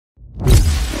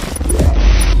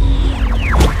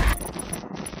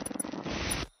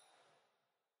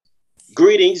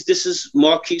Greetings. This is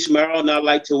Marquise Merrill, and I'd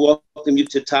like to welcome you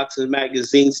to Tocsin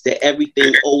Magazine's The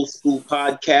Everything Old Skool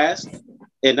Podcast.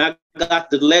 And I got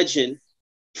the legend,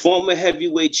 former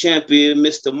heavyweight champion,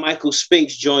 Mr. Michael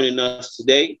Spinks, joining us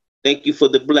today. Thank you for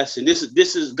the blessing. This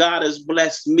is God has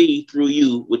blessed me through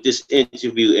you with this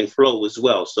interview and flow as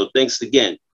well. So thanks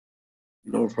again.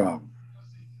 No problem.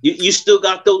 You still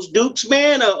got those Dukes,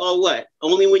 man, or what?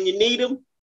 Only when you need them?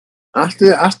 I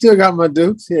still got my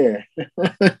Dukes, yeah.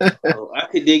 Oh, I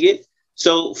could dig it.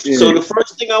 So the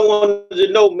first thing I wanted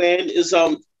to know, man, is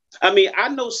I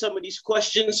know some of these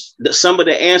questions, some of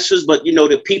the answers, but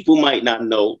the people might not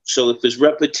know. So if it's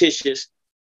repetitious,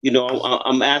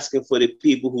 I'm asking for the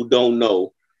people who don't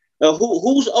know.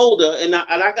 Who's older? And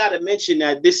I got to mention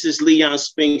that this is Leon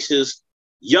Spinks'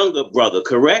 younger brother,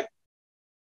 correct?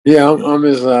 Yeah, I'm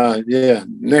his,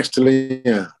 next to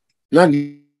Leon. Not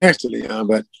next to Leon,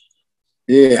 but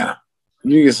yeah,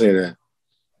 you can say that.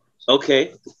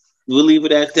 Okay, we'll leave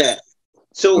it at that.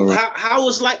 So right. how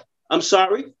was life? I'm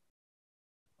sorry?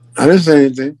 I didn't say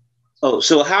anything. Oh,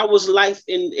 so how was life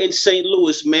in St.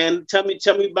 Louis, man? Tell me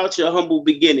about your humble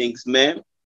beginnings, man.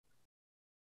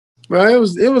 Well,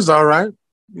 it was all right.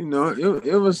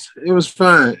 It was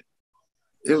fine.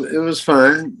 It was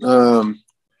fine.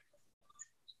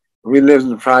 We lived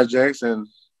in the projects, and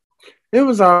it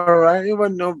was all right. It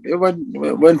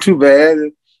wasn't too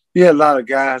bad. You had a lot of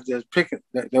guys that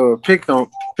were pick on.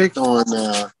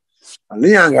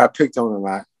 Leon got picked on a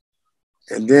lot,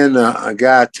 and then a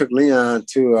guy took Leon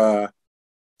to a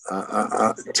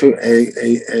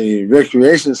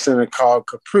recreation center called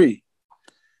Capri,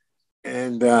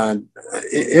 and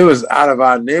it was out of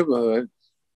our neighborhood,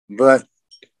 but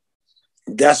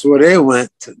that's where they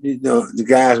went. The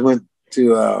guys went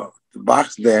to the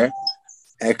box there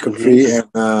at Capri, and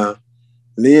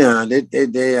Leon.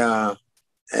 They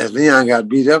as Leon got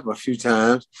beat up a few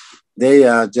times, they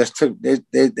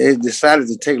decided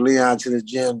to take Leon to the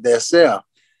gym themselves,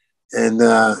 and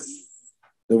the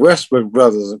Westbrook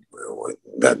brothers,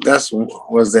 that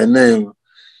was their name.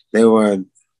 They were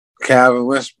Calvin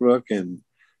Westbrook and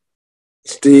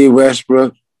Steve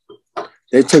Westbrook.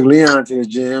 They took Leon to the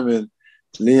gym, and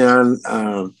Leon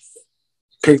learned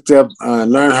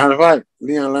how to fight.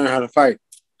 Leon learned how to fight.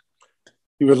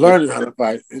 He was learning how to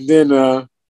fight. And then...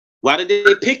 why did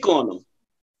they pick on him?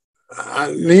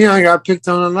 Leon got picked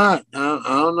on a lot. I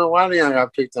don't know why Leon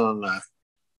got picked on a lot.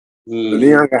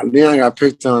 Leon got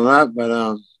picked on a lot,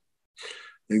 but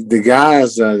the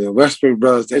guys, the Westbrook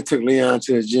brothers, they took Leon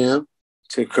to the gym,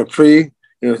 to Capri.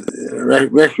 It was a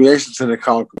recreation center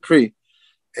called Capri.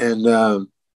 And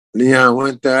Leon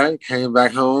went there, came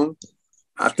back home.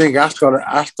 I think I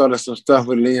started some stuff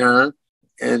with Leon,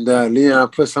 and Leon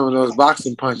put some of those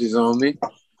boxing punches on me,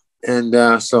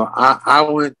 and so I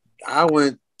went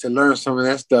to learn some of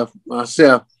that stuff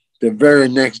myself the very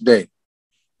next day.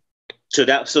 So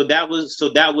that was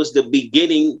the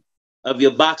beginning of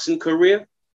your boxing career?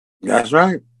 That's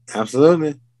right,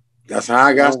 absolutely. That's how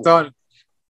I got started.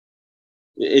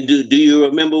 And do you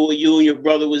remember what you and your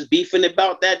brother was beefing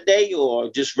about that day, or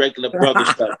just regular brother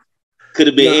stuff? Could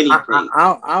have been anything.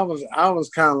 I was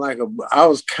kind of like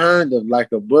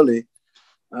a bully,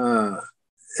 and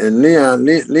Leon.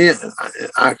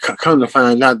 I come to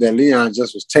find out that Leon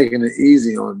just was taking it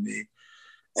easy on me.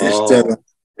 Instead of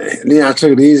Leon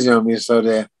took it easy on me, so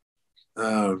that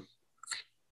I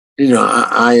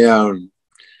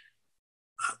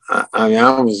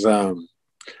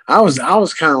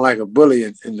was kind of like a bully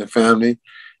in the family,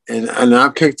 and I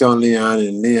picked on Leon,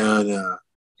 and Leon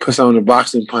put some of the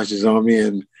boxing punches on me,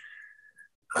 and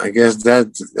I guess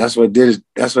that's what did it.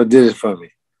 That's what did it for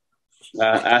me.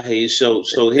 I hear you. So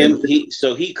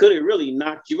he could have really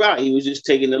knocked you out. He was just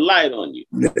taking the light on you.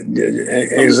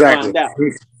 Exactly.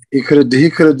 He could have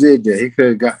did that. He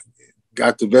could have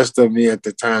got the best of me at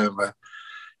the time, but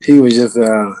he was just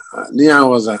Leon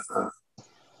was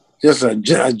just a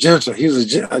gentle. He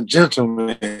was a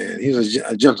gentleman. He was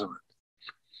a gentleman.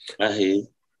 I hear you.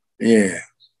 Yeah.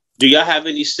 Do y'all have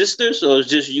any sisters, or is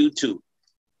just you two?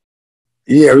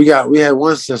 Yeah, we had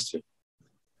one sister.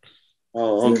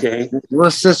 Oh, okay.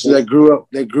 One sister that grew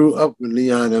up with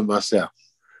Leon and myself.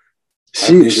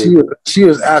 She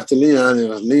was after Leon. It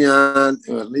was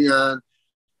Leon,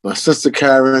 my sister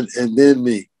Karen, and then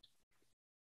me.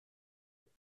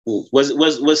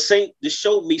 Was Saint the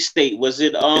Show Me State? Was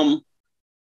it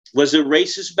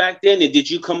racist back then? And did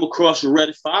you come across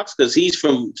Red Fox? Because he's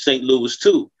from St. Louis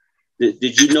too.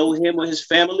 Did you know him or his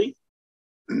family?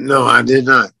 No, I did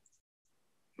not.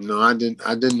 No, I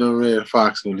didn't know Red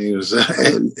Fox when he was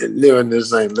living in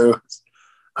St. Louis.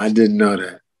 I didn't know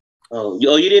that. Oh,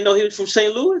 you didn't know he was from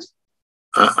St. Louis?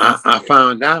 I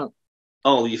found out.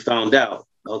 Oh, you found out.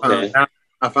 Okay.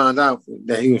 I found out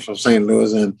that he was from St.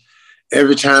 Louis, and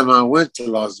every time I went to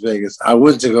Las Vegas, I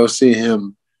went to go see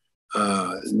him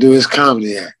do his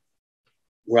comedy act.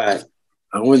 Right.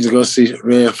 I went to go see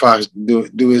Red Fox do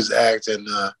his act, and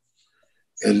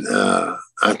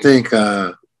I think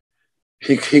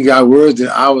he got word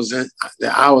that I was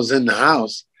in the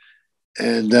house,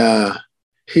 and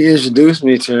he introduced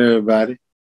me to everybody,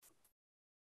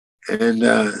 and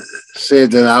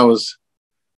said that I was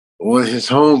one of his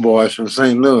homeboys from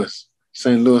St. Louis,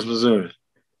 Missouri.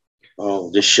 Oh,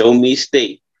 the show me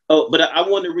state. Oh, but I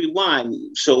want to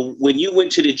rewind. So when you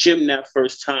went to the gym that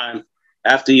first time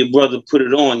after your brother put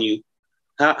it on you,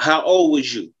 how old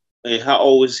was you? And how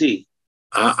old was he?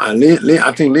 I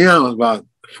think Leon was about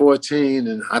 14,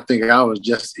 and I think I was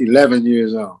just 11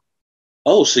 years old.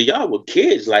 Oh, so y'all were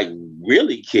kids, like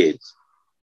really kids.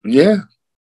 Yeah.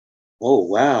 Oh,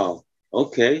 wow.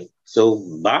 Okay. So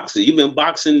boxing, you've been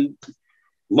boxing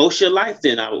most of your life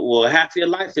then, well, half your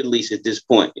life at least at this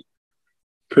point.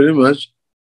 Pretty much.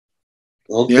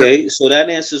 Okay. Yep. So that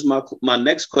answers my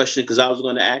next question, because I was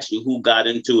going to ask you who got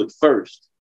into it first.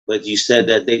 But you said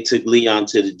that they took Leon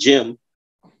to the gym,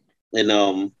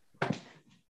 and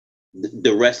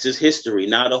the rest is history.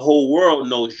 Now the whole world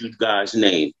knows you guys'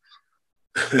 name.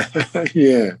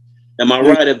 Yeah. Am I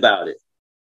right about it?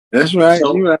 That's right.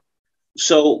 So, right.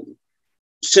 So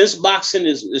since boxing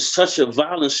is such a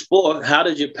violent sport, how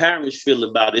did your parents feel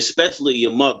about it, especially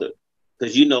your mother?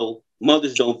 Because, you know,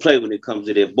 mothers don't play when it comes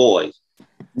to their boys.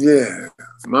 Yeah.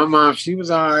 My mom, she was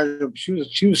all right. She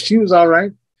was all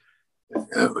right.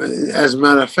 As a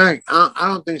matter of fact, I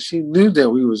don't think she knew that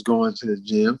we was going to the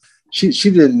gym. She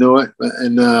didn't know it.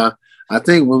 And I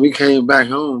think when we came back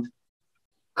home,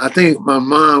 I think my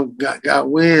mom got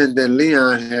wind that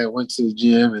Leon had went to the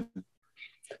gym and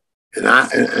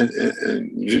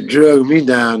drugged me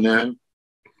down there.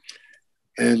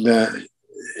 And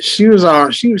she was all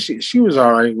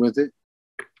right with it.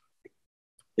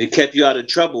 It kept you out of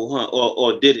trouble, huh?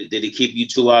 Or did it? Did it keep you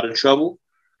two out of trouble?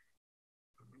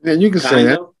 Yeah, you can say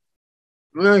that.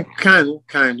 Well, kind of.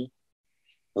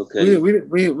 Okay. We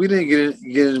didn't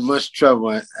get in much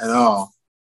trouble at all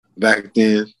back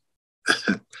then.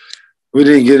 We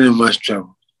didn't get in much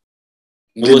trouble.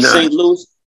 Was St. Louis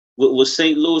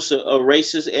a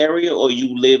racist area, or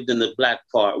you lived in the black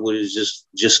part where it's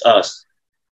just us?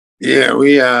 Yeah,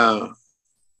 we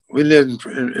lived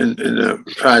in the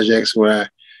projects where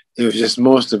it was just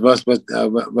most of us, but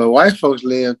white folks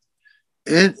lived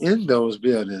in those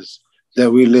buildings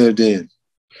that we lived in.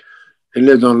 They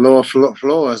lived on lower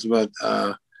floors, but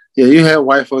yeah, you had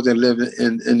white folks that lived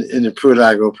in the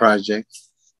Pruitt-Igoe project.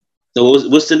 So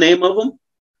what's the name of them?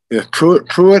 Yeah, Pruitt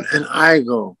and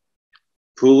Igoe.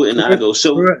 Pruitt and Igoe.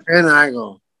 So Pruitt and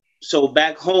Igoe. So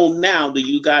back home now, do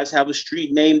you guys have a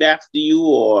street named after you,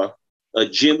 or a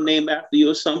gym named after you,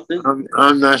 or something?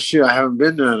 I'm not sure. I haven't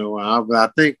been there in a while, but I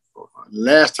think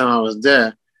last time I was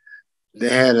there, they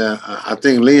had I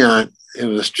think Leon. It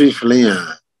was a street for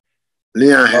Leon.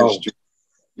 Leon had a street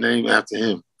named after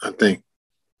him, I think.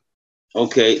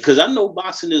 Okay, because I know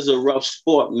boxing is a rough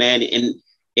sport, man,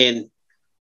 and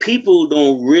people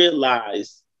don't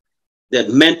realize the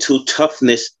mental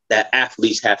toughness that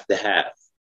athletes have to have.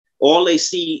 All they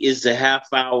see is the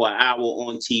hour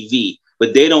on TV,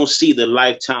 but they don't see the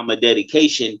lifetime of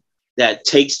dedication that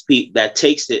takes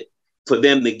it for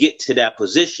them to get to that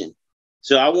position.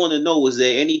 So I want to know, was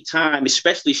there any time,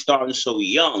 especially starting so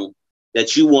young,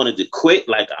 that you wanted to quit?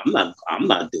 Like, I'm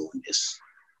not doing this.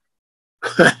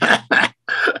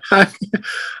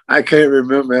 I can't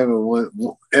remember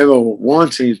ever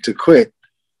wanting to quit.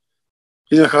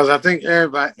 You know, because I think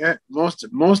most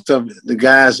of the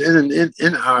guys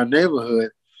in our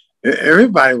neighborhood,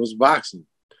 everybody was boxing.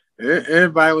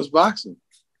 Everybody was boxing.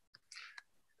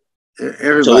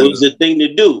 Everybody. So it was the thing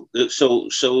to do. So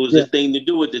it was the thing to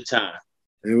do at the time.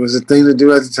 It was a thing to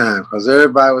do at the time because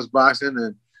everybody was boxing,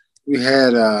 and we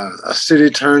had a city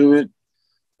tournament.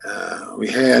 We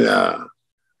had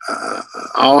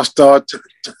all-star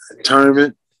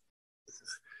tournament,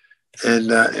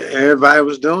 and everybody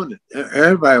was doing it.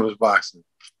 Everybody was boxing.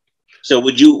 So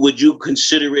would you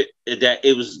consider it that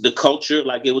it was the culture,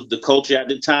 like it was the culture at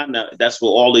the time? That's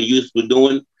what all the youth were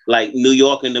doing, like New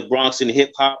York and the Bronx and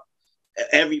hip hop.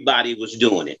 Everybody was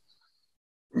doing it.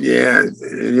 Yeah,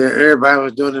 everybody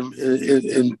was doing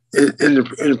it in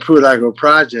the Pruitt-Igoe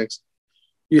projects.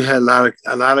 You had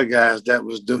a lot of guys that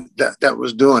was doing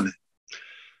it,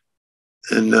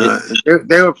 and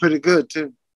they were pretty good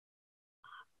too.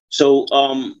 So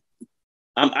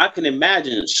I can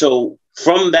imagine. So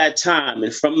from that time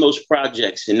and from those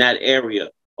projects in that area,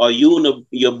 are you and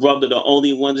your brother the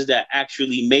only ones that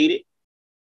actually made it?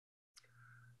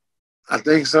 I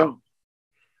think so.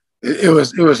 It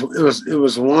was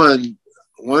one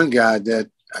guy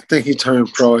that I think he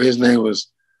turned pro. His name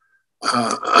was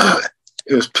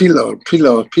it was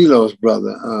Pilo's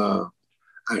brother. I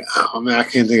mean, I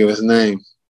can't think of his name.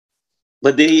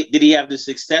 But did he have the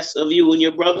success of you and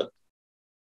your brother?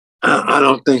 I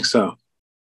don't think so.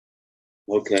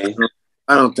 Okay.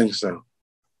 I don't think so.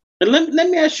 And let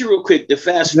me ask you real quick to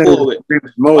fast forward. His name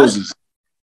was Moses.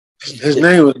 His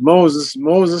name was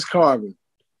Moses Carbon.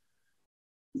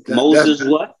 Moses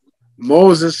what?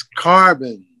 Moses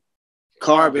Carbon.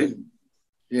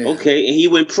 Yeah. Okay, and he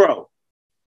went pro.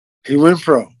 He went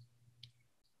pro.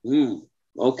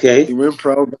 Okay. He went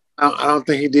pro, but I don't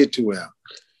think he did too well.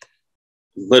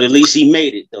 But at least he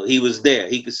made it, though. He was there.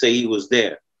 He could say he was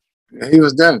there. He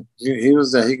was there. He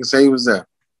was there. He could say he was there.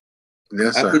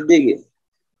 Yes, sir. I could dig it.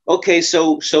 Okay,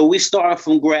 so we start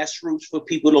from grassroots. For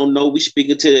people who don't know, we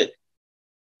speaking to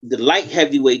the light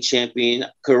heavyweight champion,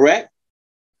 correct?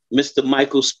 Mr.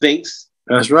 Michael Spinks.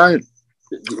 That's right.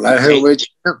 Light heavyweight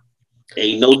champ.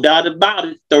 Ain't no doubt about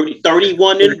it.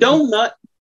 31 in donut,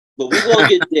 but we're going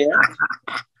to get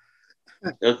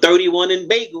there. 31 in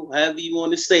bagel, however you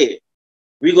want to say it.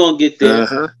 We're going to get there.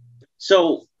 Uh-huh.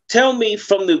 So tell me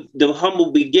from the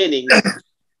humble beginning,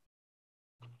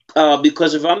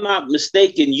 because if I'm not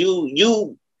mistaken,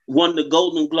 you won the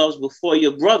Golden Gloves before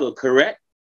your brother, correct?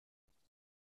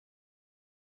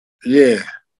 Yeah.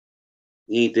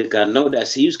 You didn't think I know that.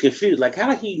 See, he was confused. Like, how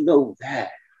did he know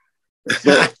that?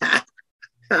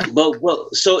 But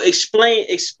so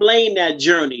explain that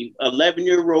journey.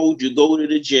 11-year-old, you go to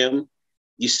the gym.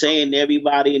 You're saying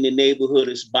everybody in the neighborhood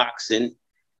is boxing.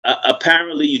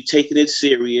 Apparently, you're taking it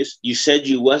serious. You said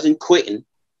you wasn't quitting.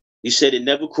 You said it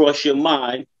never crossed your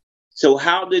mind. So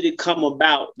how did it come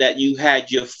about that you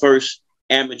had your first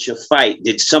amateur fight?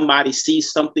 Did somebody see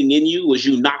something in you? Was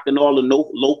you knocking all the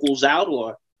locals out,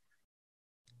 or?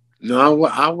 No,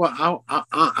 I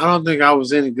don't think I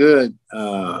was any good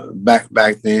back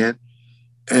then.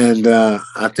 And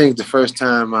I think the first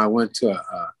time I went to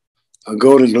a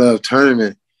Golden Glove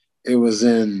tournament, it was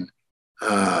in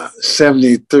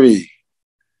 73.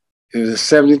 It was in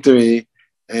 73,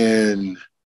 and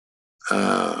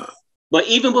but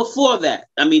even before that,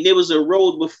 I mean, there was a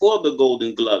road before the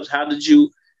Golden Gloves. How did you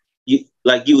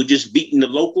were just beating the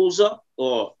locals up,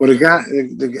 or?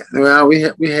 Well, we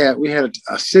had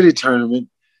a city tournament,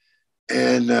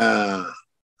 and I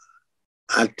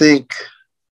don't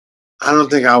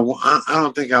think I won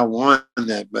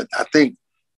that, but I think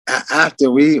after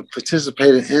we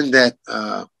participated in that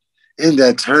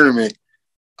tournament,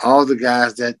 all the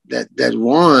guys that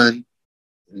won,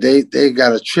 they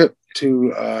got a trip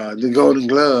to the Golden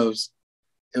Gloves.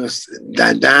 It was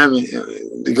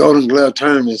the Golden Glove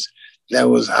tournaments that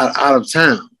was out of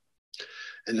town.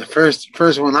 And the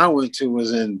first one I went to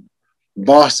was in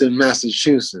Boston,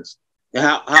 Massachusetts.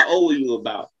 How old were you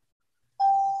about?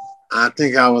 I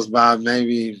think I was about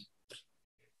maybe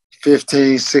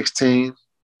 15, 16.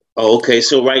 Oh, okay.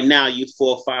 So right now you're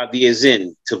 4 or 5 years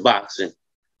in to boxing.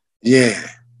 Yeah.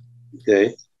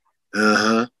 Okay.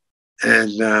 Uh-huh.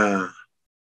 And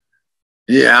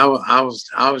yeah, I was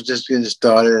just getting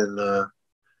started, and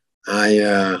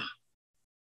I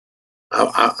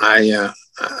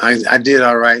did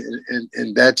all right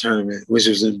in that tournament, which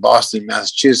was in Boston,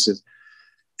 Massachusetts,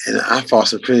 and I fought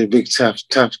some pretty big, tough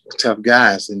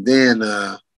guys. And then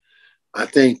I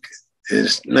think in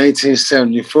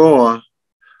 1974,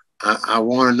 I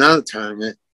won another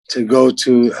tournament to go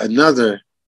to another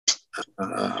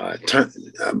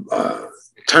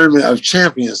Tournament of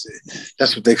Champions.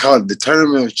 That's what they call it, the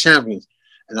Tournament of Champions.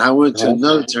 And I went to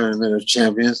another Tournament of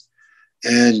Champions,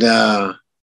 and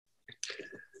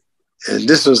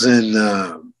this was in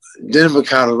Denver,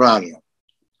 Colorado,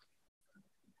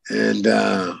 and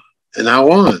I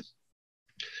won.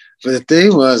 But the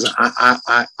thing was,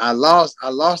 I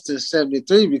lost in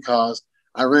 73 because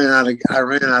I ran out of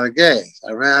gas.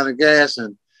 I ran out of gas,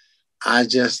 and I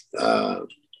just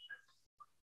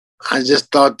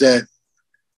thought that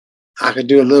I could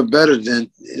do a little better than,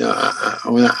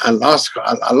 when I lost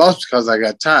because I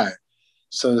got tired.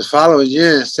 So the following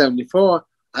year in 74,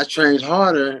 I trained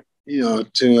harder, to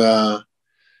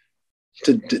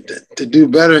do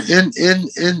better in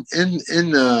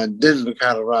Denver,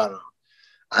 Colorado.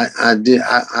 I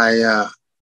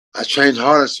trained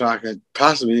harder so I could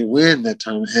possibly win that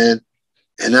tournament,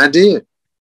 and I did.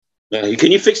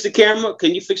 Can you fix the camera?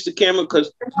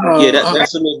 Because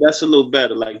that's a little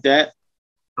better like that.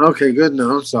 Okay, good.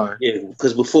 No, I'm sorry. Yeah,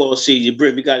 because before I see you,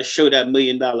 Britt, we got to show that $1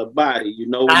 million body. You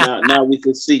know, now we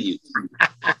can see you.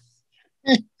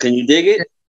 Can you dig it?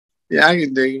 Yeah, I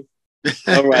can dig it.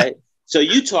 All right. So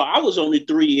you talk. I was only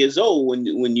 3 years old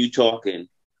when you talking.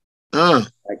 Like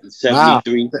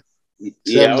 73. Wow.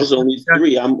 Yeah, I was only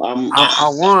 3. I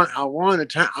won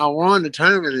the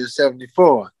tournament in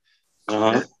 74.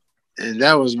 And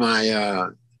that was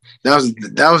my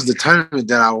that was the tournament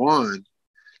that I won.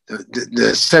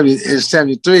 The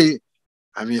 73.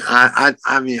 I mean, I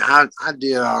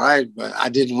did all right, but I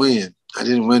didn't win. I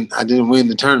didn't win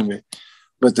the tournament.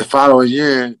 But the following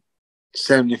year,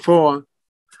 74,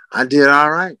 I did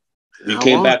all right. You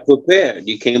came back prepared.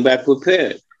 Came back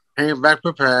prepared,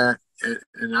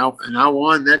 and I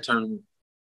won that tournament.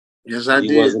 Yes, I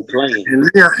did. Wasn't playing. And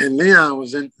Leon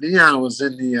was in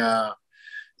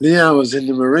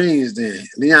the Marines then.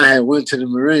 Leon had went to the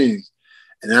Marines.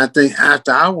 And I think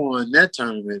after I won that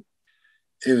tournament,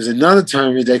 it was another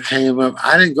tournament that came up.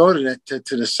 I didn't go to that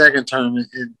to the second tournament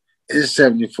in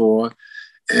 74.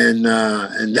 And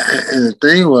the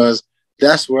thing was,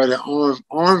 that's where the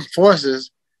armed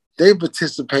forces, they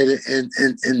participated in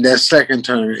that second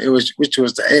tournament, which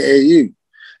was the AAU.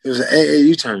 It was an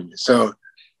AAU tournament. So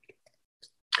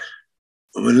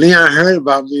when Leon heard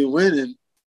about me winning,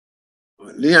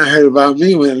 Leon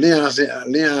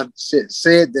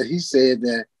said that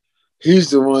he's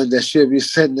the one that should be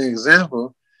setting the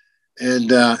example and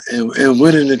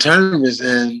winning the tournaments.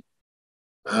 And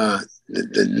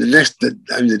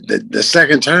the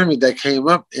second tournament that came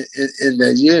up in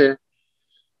that year,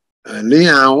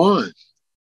 Leon won.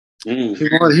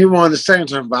 He won the second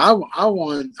tournament, but I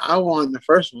won the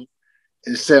first one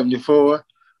in 74.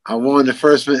 I won the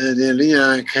first one, and then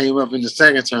Leon came up in the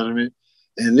second tournament,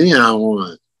 and Leon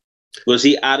won. Was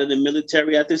he out of the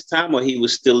military at this time, or he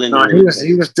was still in? No, he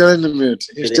was still in the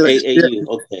military. He was still AAU.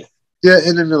 Okay. Yeah,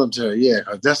 in the military. Yeah,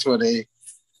 that's what the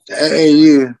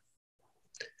AAU.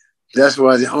 That's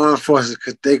why the armed forces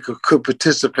could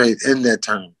participate in that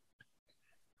tournament.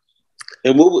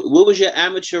 And what was your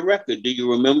amateur record? Do you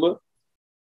remember?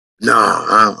 No,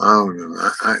 I don't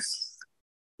remember.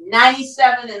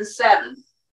 97-7.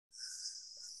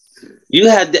 You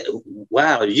had that?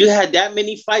 Wow, you had that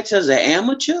many fights as an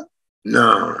amateur?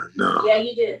 No. Yeah,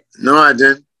 you did. No, I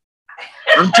didn't.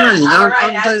 I'm telling you.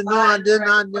 Right, no, I didn't.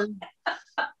 I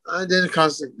didn't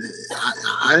because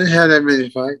I didn't have that many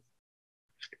fights.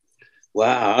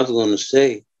 Wow, I was going to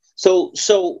say. So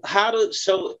how did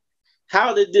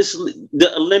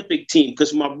the Olympic team?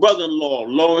 Because my brother-in-law,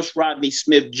 Lawrence Rodney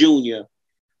Smith Jr.,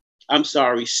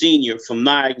 Senior from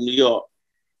Niagara, New York,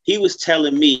 he was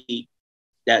telling me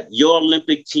that your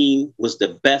Olympic team was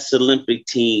the best Olympic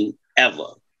team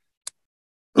ever.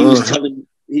 He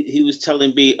was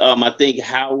telling me, I think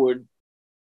Howard,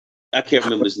 I can't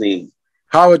remember his name.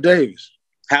 Howard Davis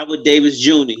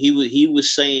Jr. He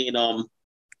was saying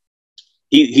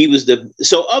he was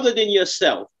so other than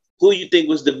yourself, who you think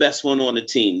was the best one on the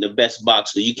team, the best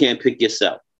boxer? You can't pick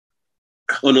yourself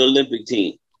on the Olympic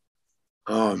team.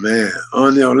 Oh man,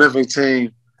 on the Olympic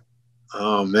team.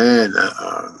 Oh man.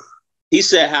 He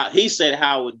said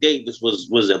Howard Davis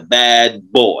was a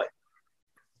bad boy.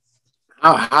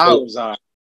 How was I?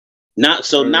 Not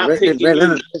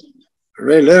picking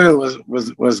Ray Leonard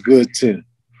was good too.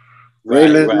 Ray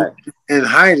Leonard and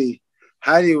Heidi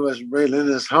was Ray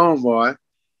Leonard's homeboy,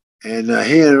 and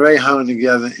he and Ray hung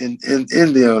together in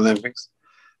the Olympics.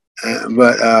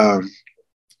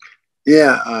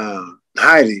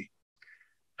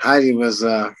 Heidi was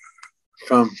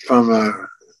from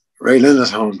Ray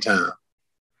Leonard's hometown,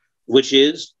 which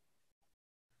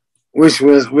was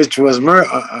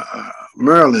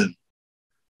Maryland.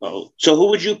 Oh, so who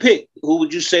would you pick? Who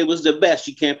would you say was the best?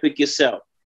 You can't pick yourself.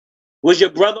 Was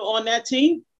your brother on that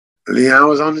team? Leon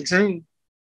was on the team.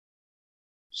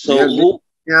 So who?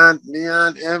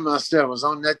 Leon and myself was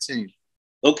on that team.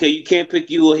 Okay, you can't pick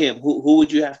you or him. Who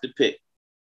would you have to pick?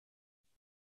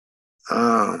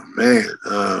 Oh man,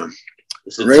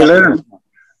 Ray Leonard.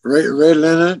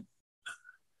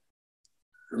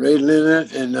 Ray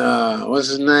Leonard and what's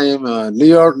his name?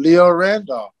 Leo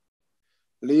Randolph.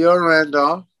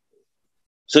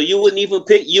 So you wouldn't even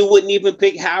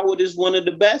pick Howard as one of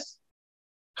the best?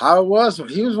 Howard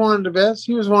he was one of the best.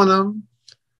 He was one of them.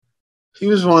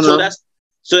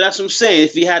 So that's what I'm saying.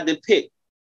 If you had to pick,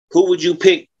 who would you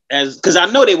pick as? Because I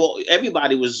know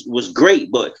everybody was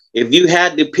great, but if you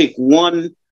had to pick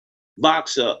one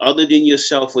boxer other than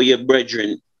yourself or your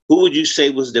brethren, who would you say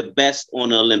was the best on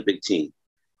the Olympic team?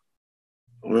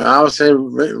 Well, I would say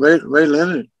Ray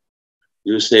Leonard.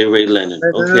 You would say Ray Leonard.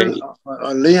 Okay.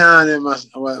 Leon was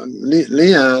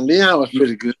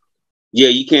pretty good. Yeah,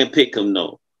 you can't pick him,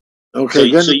 no.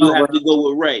 Okay, so you have to go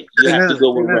with Ray. You have to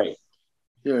go with Ray.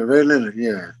 Yeah, Ray Leonard,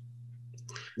 yeah.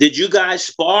 Did you guys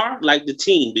spar like the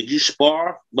team? Did you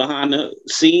spar behind the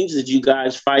scenes? Did you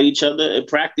guys fight each other at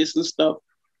practice and stuff?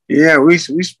 Yeah, we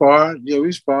sparred. Yeah,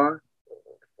 we sparred.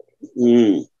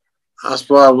 Mm. I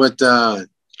sparred with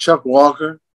Chuck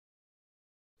Walker.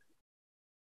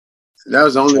 That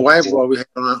was the only white boy we had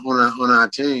on our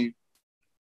team.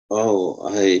 Oh,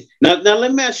 now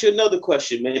let me ask you another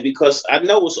question, man, because I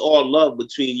know it's all love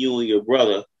between you and your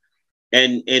brother,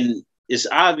 and it's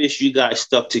obvious you guys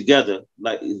stuck together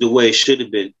like the way it should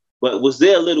have been. But was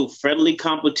there a little friendly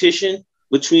competition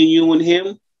between you and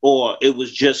him, or it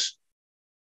was just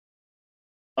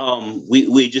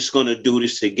we're just gonna do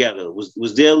this together?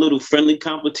 Was there a little friendly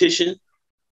competition?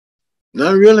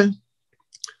 Not really.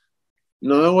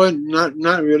 No, it wasn't.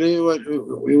 Not really.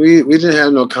 We didn't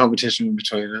have no competition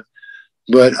between us.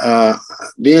 But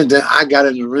being that I got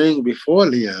in the ring before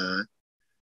Leon,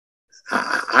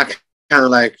 I kind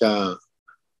of like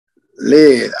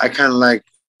led. I kind of like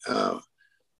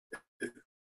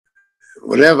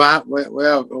whatever I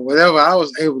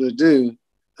was able to do.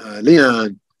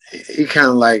 Leon, he kind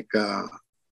of like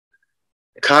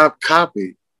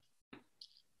copied.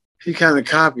 He kind of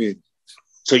copied.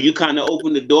 So you kind of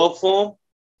opened the door for him?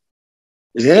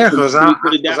 Yeah, because I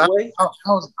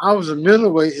was a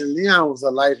middleweight and Leon was a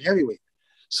light heavyweight.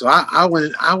 So I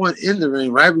went in the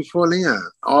ring right before Leon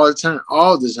all the time.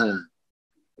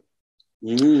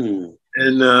 Mm.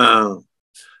 And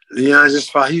Leon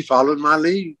he followed my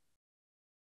lead.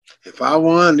 If I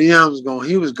won, he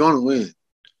was gonna win.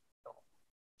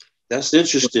 That's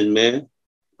interesting, man.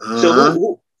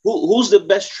 So who's the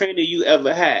best trainer you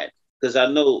ever had? Because I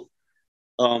know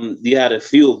you had a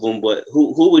few of them, but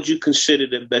who would you consider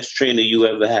the best trainer you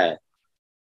ever had?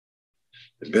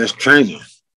 The best trainer,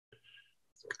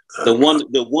 the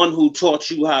one who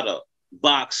taught you how to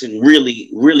box and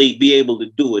really be able to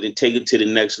do it and take it to the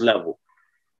next level.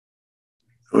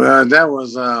 Well, that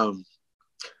was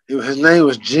his name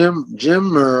was Jim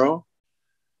Merle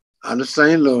out of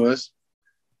St. Louis,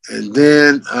 and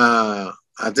then I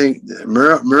think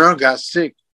Merle got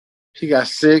sick. He got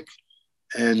sick.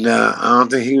 And I don't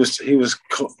think he was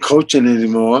coaching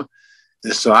anymore.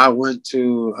 And so I went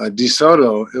to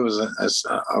DeSoto. It was a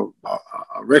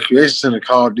recreation center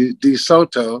called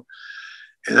DeSoto.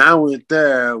 And I went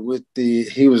there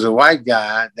he was a white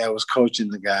guy that was coaching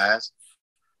the guys.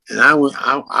 And I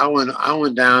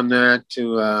went down there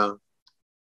to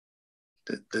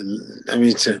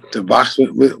box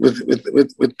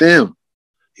with them,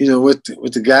 with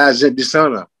the guys at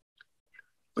DeSoto.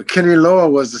 But Kenny Lowe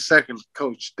was the second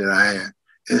coach that I had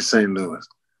in St. Louis.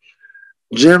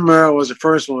 Jim Merle was the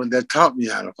first one that taught me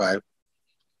how to fight.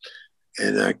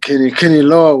 And Kenny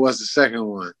Lowe was the second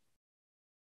one.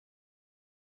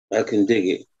 I can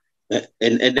dig it.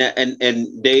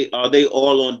 And they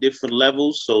all on different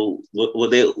levels? So were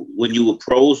they, when you were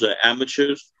pros or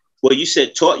amateurs? Well, you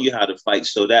said taught you how to fight,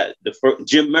 so that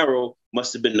Jim Merle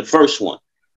must have been the first one.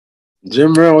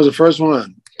 Jim Merle was the first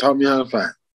one. Taught me how to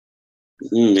fight.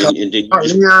 Leon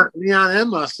and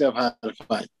myself how to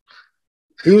fight.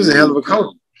 He was a hell of a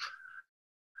coach.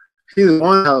 He was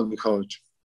one hell of a coach.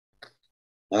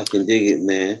 I can dig it,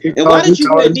 man. And why did you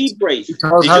wear knee brace? Did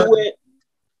you wear?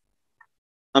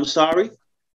 I'm sorry?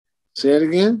 Say it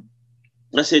again?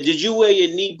 I said, did you wear your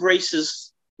knee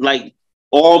braces like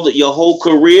your whole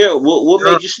career? What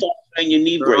made you start wearing your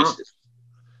knee braces?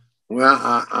 Well,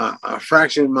 I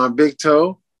fractured my big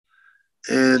toe,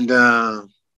 and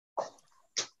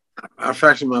I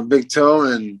fractured my big toe,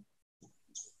 and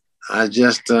I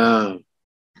just I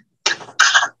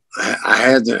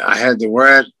had to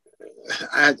wear it.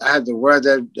 I had to wear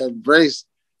that brace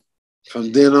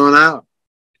from then on out.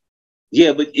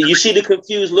 Yeah, but you see the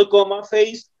confused look on my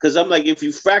face? Because I'm like, if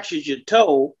you fractured your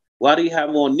toe, why do you have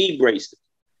on knee braces?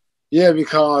 Yeah,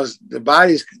 because the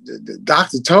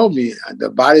doctor told me the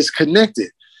body's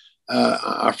connected.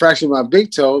 I fractured my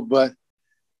big toe, but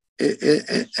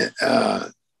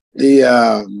the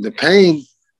pain,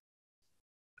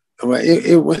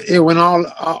 it went all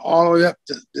the way up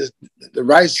to the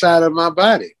right side of my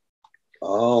body.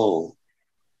 Oh.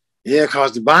 Yeah,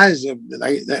 because the body's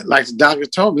like the doctor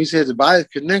told me. He said the body's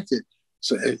connected.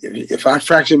 So if I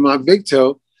fracture my big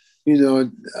toe,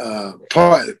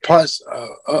 parts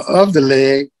of the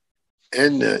leg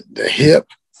and the hip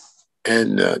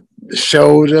and the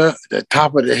shoulder, the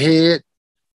top of the head,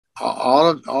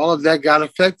 all of that got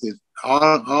affected.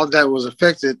 All that was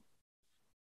affected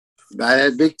by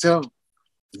that big toe.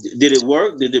 Did it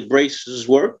work? Did the braces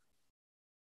work?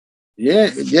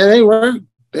 Yeah, they work.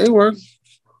 They work.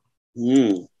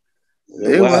 Mm.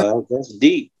 Wow, that's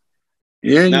deep.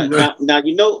 Yeah. Now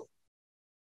you know.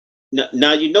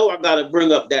 Now you know I gotta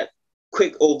bring up that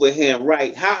quick overhand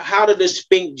right. How did the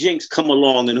Spink Jinx come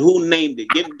along and who named it?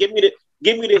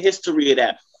 Give me the history of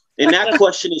that. And that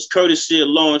question is courtesy of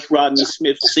Lawrence Rodney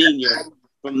Smith Sr.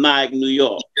 from Nyack, New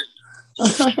York.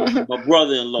 My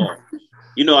brother-in-law.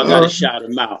 You know I gotta shout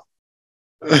him out.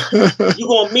 You're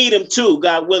gonna meet him too,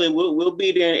 God willing. We'll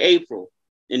be there in April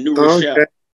in New Rochelle. Okay.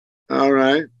 All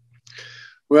right.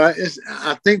 Well,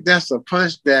 I think that's a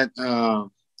punch that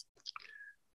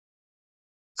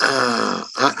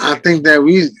I think that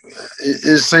we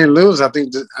in St. Louis. I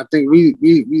think we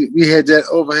had that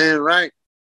overhand right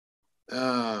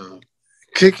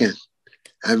kicking.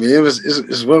 I mean,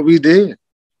 it's what we did.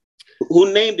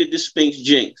 Who named it the Spinks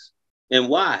Jinx and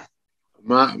why?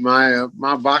 My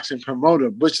boxing promoter,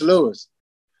 Butch Lewis.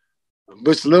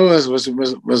 Butch Lewis was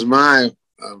my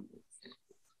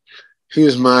he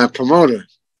was my promoter,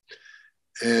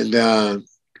 and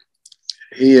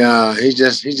he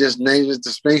just named it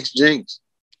the Spinks Jinx.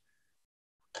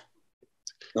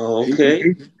 Oh,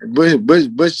 okay.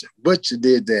 Butch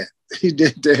did that. He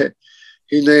did that.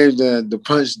 He named the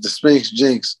punch the Spinks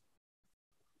Jinx,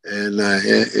 and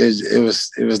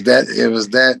it was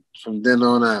that from then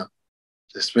on out.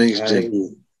 The Spinks Jinx.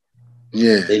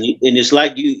 Yeah. And it's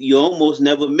like you almost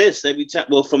never miss every time.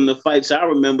 Well, from the fights I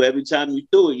remember, every time you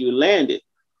threw it, you landed.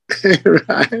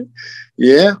 Right.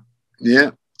 Yeah.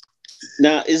 Yeah.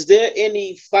 Now, is there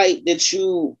any fight that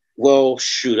you? Well,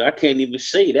 shoot, I can't even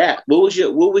say that. What was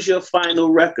your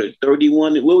final record?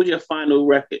 31. What was your final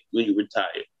record when you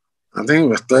retired? I think it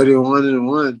was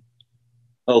 31-1.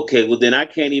 Okay, well then I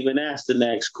can't even ask the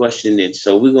next question then.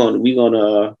 So we're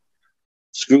gonna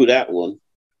screw that one.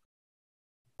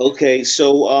 Okay,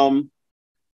 so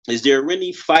is there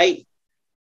any fight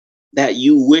that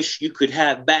you wish you could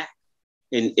have back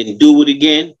and do it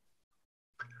again?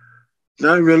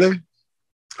 Not really.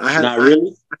 Not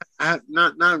really.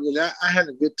 Not really. I had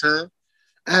a good time.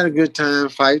 I had a good time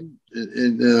fighting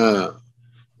and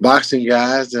boxing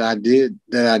guys that I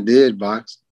did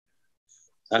box.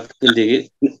 I can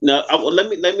dig it. Now, let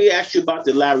me ask you about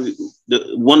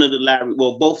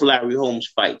both Larry Holmes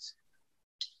fights.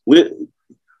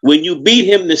 When you beat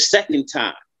him the second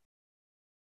time,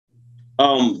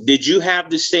 did you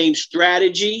have the same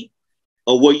strategy,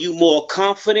 or were you more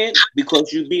confident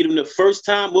because you beat him the first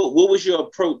time? What was your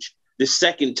approach the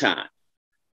second time?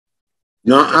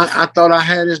 No, I thought I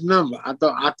had his number. I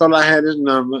thought I had his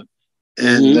number,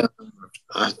 and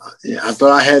I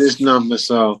thought I had his number.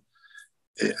 So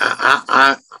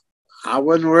I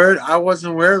wasn't worried. I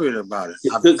wasn't worried about it.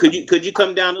 Could you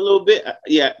come down a little bit?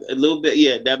 Yeah, a little bit.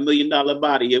 Yeah, that $1 million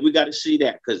body. Yeah, we got to see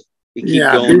that because it keeps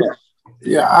going up.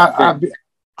 Yeah,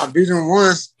 I beat him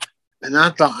once, and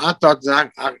I thought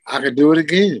that I could do it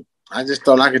again. I just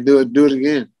thought I could do it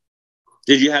again.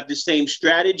 Did you have the same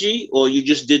strategy, or you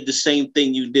just did the same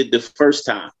thing you did the first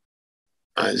time?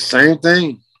 Same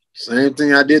thing I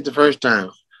did the first time.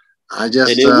 I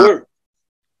just and it worked.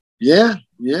 Yeah.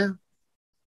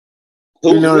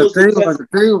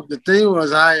 The thing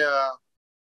was I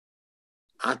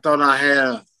thought I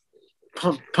had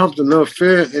pumped a little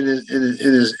fear in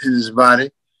his body,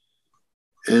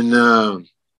 and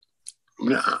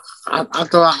I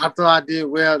thought I did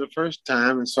well the first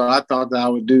time, and so I thought that I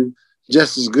would do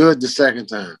just as good the second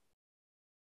time.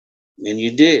 And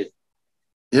you did.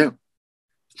 Yeah,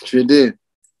 sure did.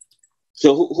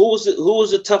 So who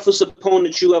was the toughest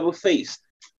opponent you ever faced?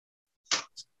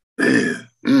 I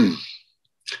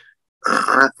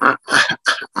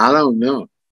don't know.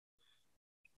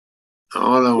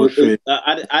 I'm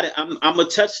gonna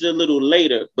touch it a little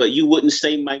later, but you wouldn't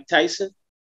say Mike Tyson?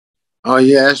 Oh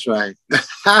yeah, that's right.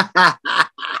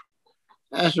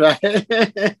 That's right.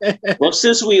 Well,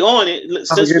 since we on it,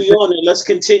 let's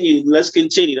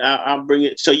continue. I'll bring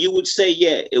it. So you would say,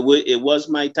 yeah, it was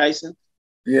Mike Tyson?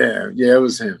 Yeah, it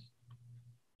was him.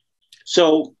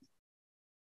 So,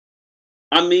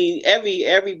 I mean, every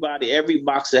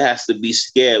boxer has to be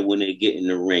scared when they get in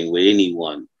the ring with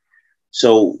anyone.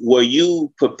 So were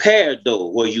you prepared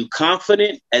though? Were you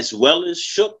confident as well as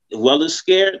shook, as well as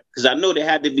scared? Because I know there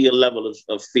had to be a level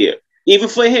of fear. Even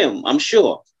for him, I'm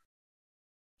sure.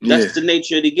 That's the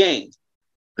nature of the game.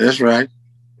 That's right.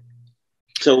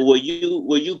 So were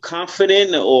you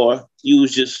confident, or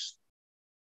was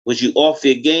you off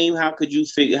your game? How could you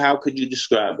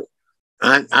describe it?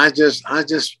 I just had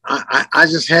to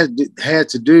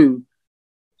do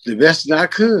the best that I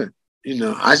could. You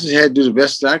know, I just had to do the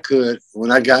best that I could when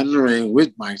I got in the ring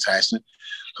with Mike Tyson,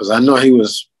 because I know he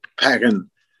was packing.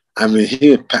 I mean,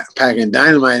 he was packing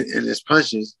dynamite in his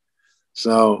punches.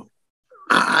 So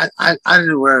I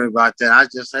didn't worry about that. I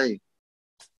just, hey,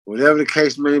 whatever the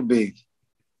case may be,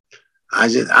 I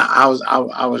was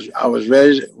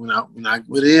ready. When I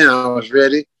went in, I was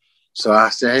ready. So I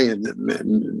said, hey,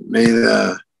 may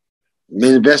the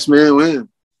best man win.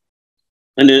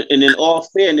 And in all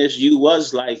fairness, you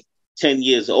was like 10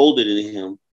 years older than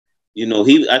him. You know,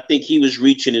 I think he was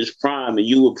reaching his prime, and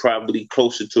you were probably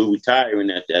closer to retiring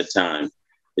at that time.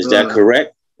 Is that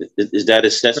correct? Is that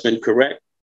assessment correct?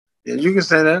 Yeah, you can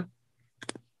say that.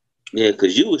 Yeah,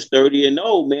 because you was 30 and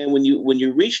old, man, when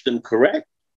you reached him, correct?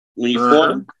 When you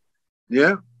fought him?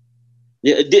 Yeah.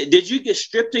 Yeah. Did you get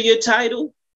stripped of your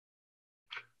title?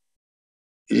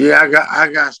 Yeah, I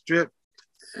got stripped.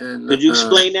 And could you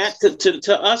explain that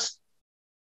to us?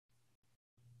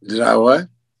 Did I what?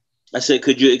 I said,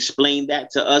 could you explain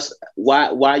that to us?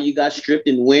 Why you got stripped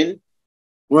and when?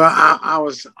 Well, I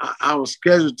was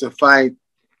scheduled to fight.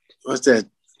 What's that?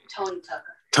 Tony Tucker.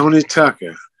 Tony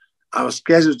Tucker. I was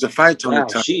scheduled to fight Tony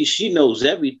Tucker. She knows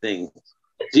everything.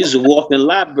 She's a walking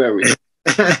library.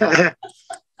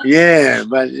 Yeah,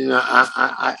 but you know,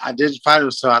 I didn't fight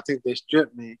him, so I think they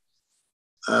stripped me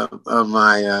of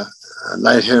my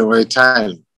light heavyweight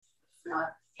title. No,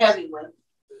 heavyweight.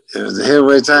 It was a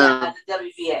heavyweight title. Yeah, the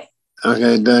WBA.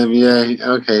 Okay, WBA.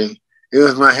 Okay, it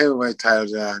was my heavyweight title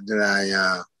that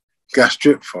I got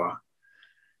stripped for,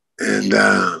 and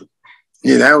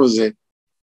yeah, that was it.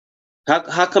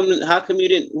 How come you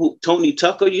didn't? Tony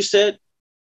Tucker, you said?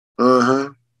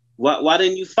 Why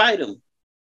didn't you fight him?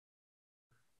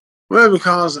 Well,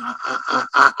 because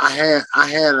I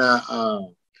had a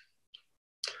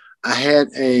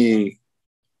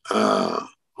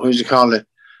what do you call it?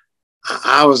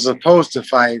 I was supposed to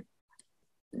fight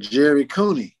Jerry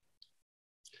Cooney,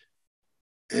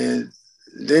 and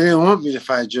they didn't want me to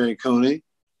fight Jerry Cooney.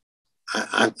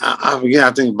 I forget.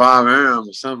 I think Bob Arum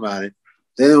or somebody.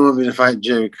 They didn't want me to fight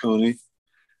Jerry Cooney,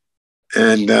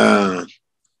 and I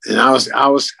was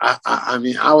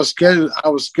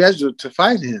scheduled to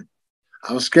fight him.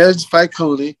 I was scheduled to fight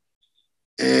Cooney,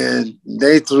 and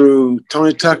they threw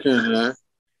Tony Tucker in there,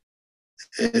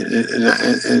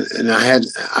 and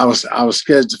I was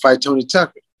scheduled to fight Tony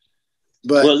Tucker.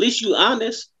 But well, at least you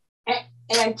honest.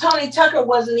 And Tony Tucker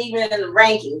wasn't even in the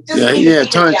rankings.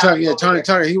 Tony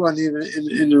Tucker, he wasn't even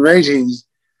in the ratings,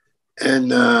 and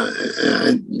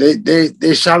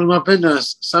they shot him up in there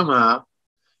somehow.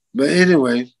 But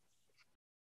anyway,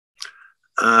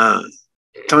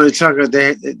 Tony Tucker,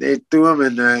 they threw him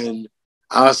in there, and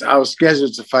I was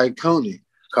scheduled to fight Cooney.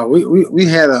 Cause we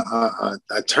had a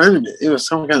tournament. It was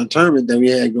some kind of tournament that we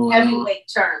had going on. Heavyweight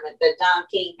tournament that Don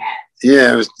King had.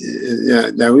 Yeah, it was. Yeah,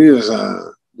 that we was.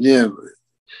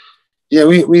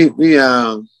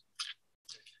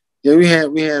 We had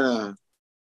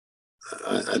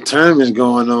a tournament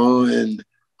going on, and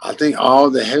I think all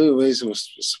the heavyweights were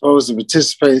supposed to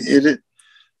participate in it,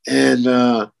 and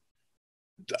I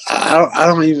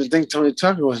don't even think Tony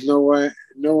Tucker was nowhere.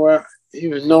 He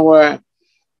was nowhere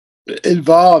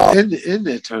involved in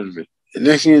that tournament. And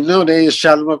next thing you know, they just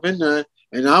shot him up in there,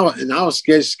 and I was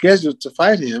scheduled to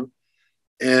fight him,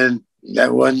 and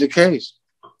that wasn't the case.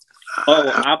 Oh,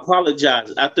 I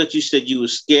apologize. I thought you said you were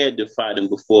scared to fight him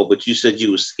before, but you said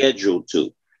you were scheduled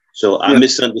to. So I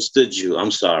misunderstood you.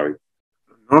 I'm sorry.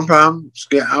 No problem.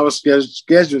 I was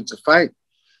scheduled to fight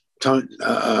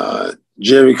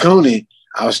Jerry Cooney.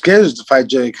 I was scheduled to fight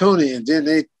Jerry Cooney, and then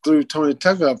they threw Tony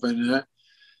Tucker up in there,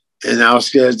 and I was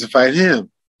scheduled to fight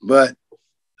him. But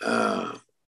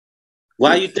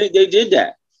why you think they did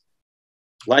that?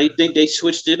 Why you think they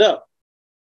switched it up?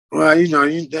 Well, you know,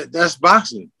 that's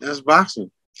boxing. That's boxing.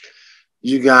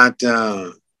 You got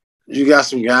some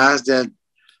guys that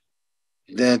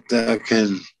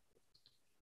can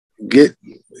get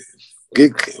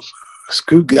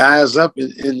scoot guys up in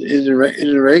the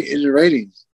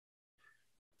ratings.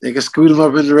 They can scoot them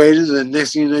up in the ratings, and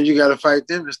next thing you know, you got to fight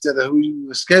them instead of who you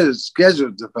were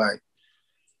scheduled to fight.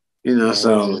 You know,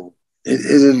 so it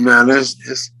doesn't matter.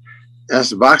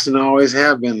 That's boxing. Always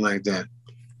have been like that.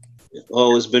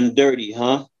 Oh, it's been dirty,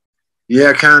 huh?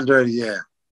 Yeah, kind of dirty. Yeah.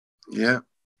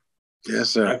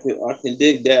 Yes, sir. I can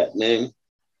dig that, man.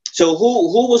 So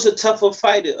who was a tougher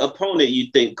opponent,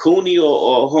 you think, Cooney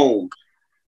or Holmes?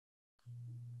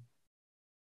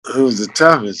 Who was the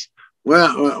toughest? Well,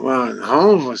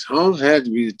 Holmes had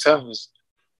to be the toughest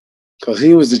because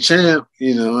he was the champ,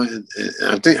 you know. And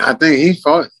I think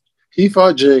he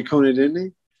fought Jerry Cooney, didn't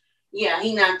he? Yeah,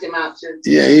 he knocked him out too.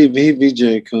 Yeah, he beat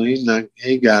Jerry Cooney.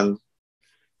 He got him.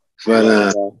 But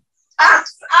I'm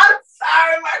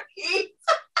sorry, Marquis.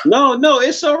 No,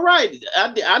 it's all right.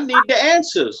 I need the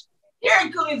answers.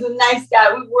 Jerry Cooney's a nice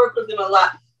guy. We work with him a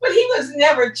lot. But he was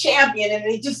never champion, and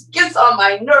he just gets on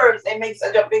my nerves. They make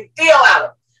such a big deal out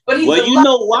of him. But he's you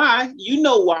know why. You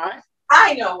know why.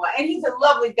 I know why. And he's a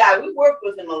lovely guy. We worked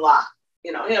with him a lot.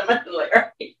 You know, him and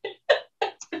Larry.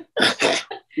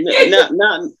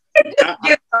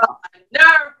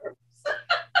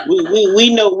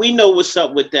 We know what's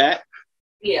up with that.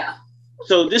 Yeah.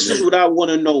 So this is what I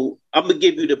want to know. I'm gonna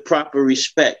give you the proper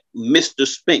respect, Mr.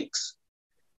 Spinks.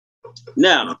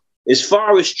 Now, as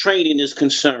far as training is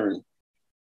concerned,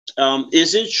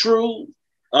 is it true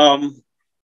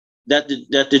that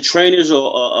the trainers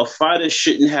or fighters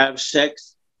shouldn't have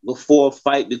sex before a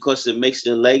fight because it makes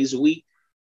their legs weak,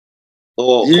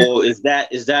 or is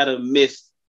that a myth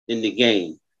in the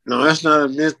game? No, that's not a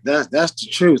myth. That's the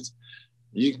truth.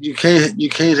 You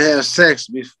can't have sex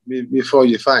before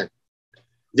you fight.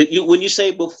 When you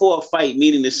say before a fight,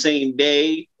 meaning the same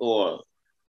day or?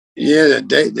 Yeah,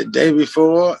 the day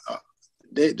before,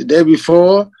 the day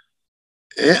before,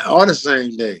 or the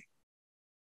same day.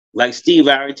 Like Steve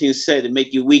Arrington said, it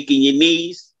make you weak in your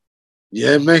knees.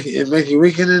 Yeah, it make you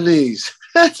weak in the knees.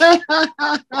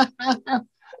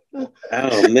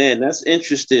 Oh man, that's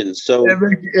interesting. So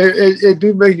it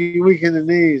do make you weak in the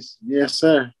knees. Yes,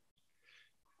 sir.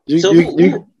 You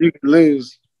can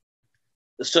lose.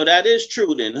 So that is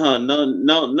true then, huh?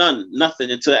 Nothing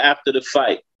until after the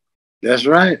fight. That's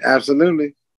right.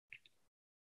 Absolutely.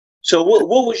 So what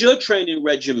was your training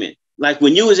regimen? Like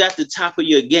when you was at the top of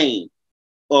your game,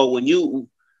 or when you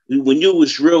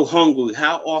was real hungry,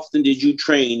 how often did you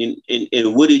train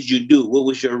and what did you do? What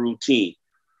was your routine?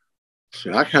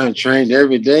 So I kind of trained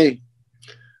every day.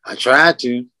 I tried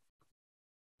to.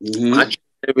 Mm-hmm. I trained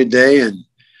every day and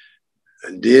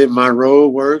did my road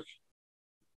work.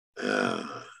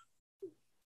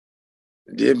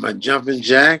 Did my jumping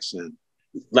jacks and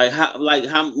how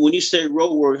when you say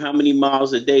road work, how many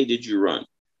miles a day did you run?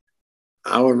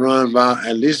 I would run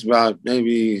at least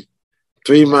maybe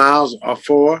 3 miles or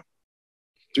 4,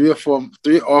 3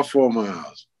 or 4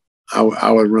 miles.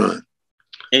 I would run.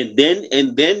 And then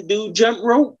do jump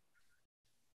rope?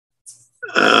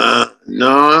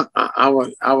 No, I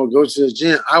would go to the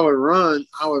gym. I would run,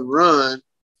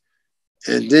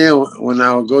 and then when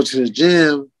I would go to the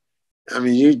gym, I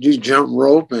mean, you jump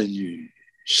rope and you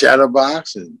shadow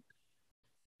box and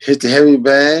hit the heavy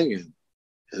bag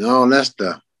and all that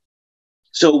stuff.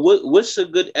 So what's a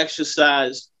good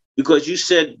exercise? Because you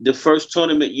said the first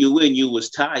tournament you win, you was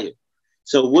tired.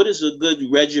 So what is a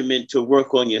good regimen to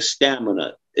work on your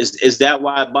stamina? Is that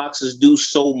why boxers do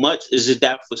so much? Is it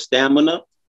that for stamina?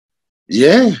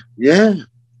 Yeah.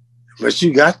 But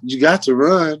you got to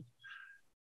run.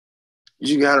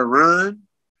 You got to run,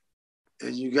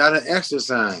 and you got to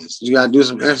exercise. You got to do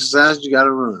some exercise. You got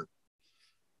to run,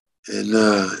 and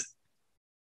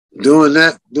doing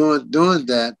that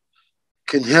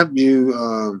can help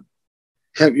you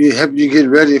get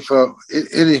ready for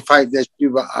any fight that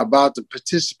you're about to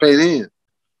participate in.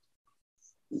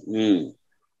 Mm.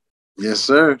 Yes,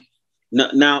 sir.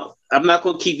 Now, I'm not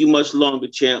going to keep you much longer,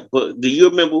 champ, but do you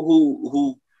remember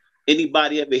who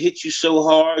anybody ever hit you so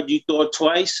hard you thought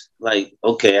twice? Like,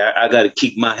 okay, I got to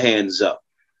keep my hands up.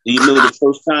 Do you remember the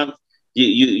first time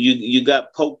you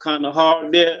got poked kind of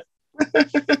hard there?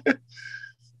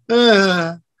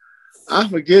 I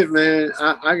forget, man.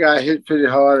 I got hit pretty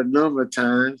hard a number of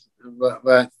times,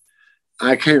 but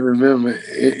I can't remember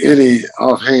any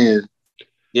offhand.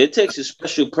 Yeah, it takes a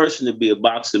special person to be a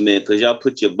boxer, man, because y'all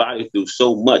put your body through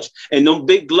so much. And them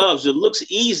big gloves, it looks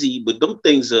easy, but them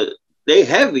things they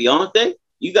heavy, aren't they?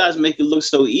 You guys make it look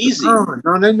so easy. No,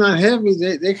 they're not heavy.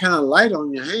 They kind of light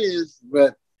on your hands,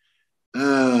 but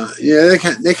yeah,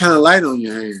 they kind of light on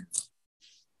your hands.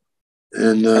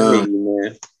 And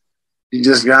man. you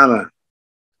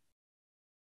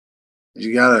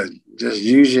gotta just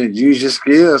use your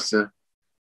skills to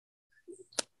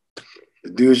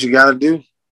do what you gotta do.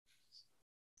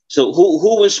 So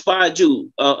who inspired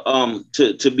you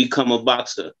to become a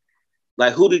boxer?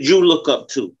 Like, who did you look up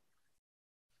to?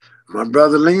 My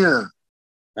brother Leon.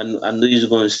 I knew you were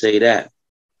going to say that.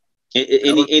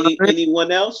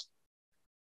 Anyone else?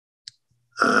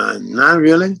 Not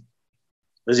really.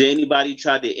 Was there anybody you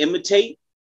tried to imitate?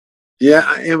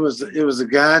 Yeah, it was a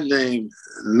guy named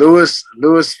Leon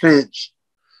Spinks.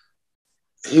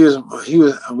 We was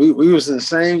in the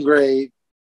same grade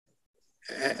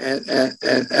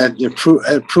at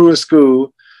Pruitt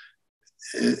School,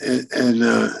 and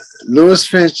Leon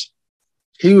Spinks,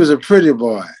 he was a pretty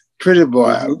boy,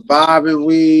 mm-hmm. Bob and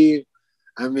weave.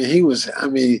 I mean,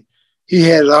 he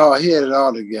had it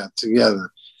all together,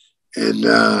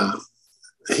 and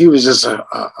he was just a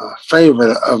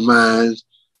favorite of mine.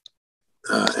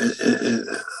 And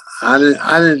I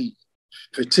didn't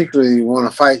particularly want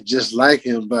to fight just like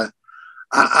him, but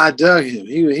I dug him.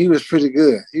 He was pretty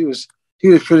good. He was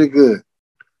pretty good.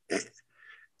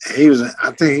 He was.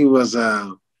 I think he was.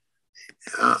 I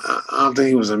don't think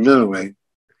he was a middleweight.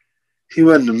 He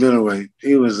wasn't a middleweight.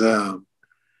 He was.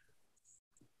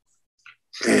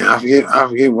 Damn, I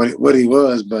forget what he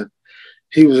was, but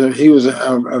he was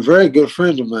a very good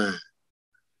friend of mine.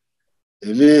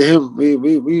 And me and him,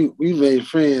 we made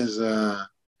friends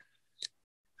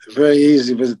very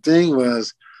easy. But the thing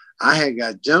was, I had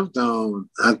got jumped on.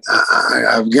 I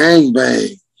gang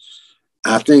banged.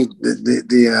 I think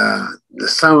the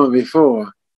summer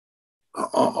before,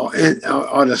 or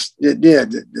the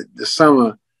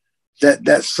summer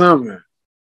that summer,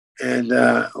 and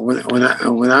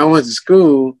when I went to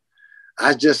school,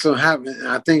 I just so happened.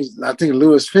 I think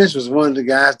Leon Spinks was one of the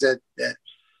guys that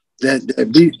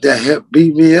helped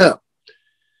beat me up,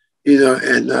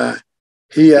 and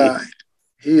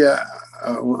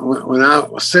when I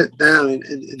was sitting down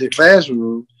in the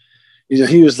classroom,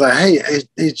 he was like, "Hey,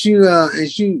 ain't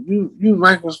you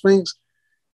Michael Spinks?"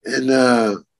 And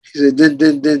he said,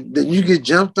 "Did you get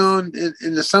jumped on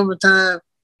in the summertime?"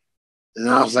 And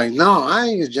I was like, "No, I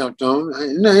ain't get jumped on.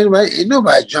 Ain't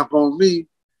nobody jump on me."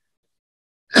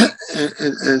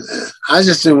 and I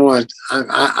just didn't want.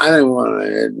 I didn't want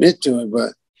to admit to it,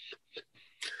 but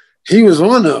he was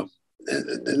one of them.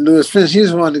 And Leon Spinks, he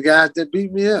was one of the guys that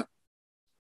beat me up.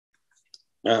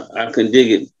 I can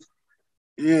dig it.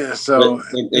 Yeah. So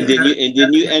and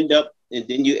then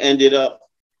you ended up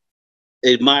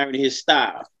admiring his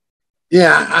style.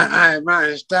 Yeah, I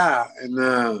admire his style,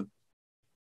 and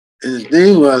the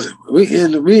thing was, we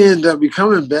ended up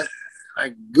becoming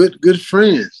like good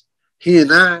friends. He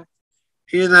and I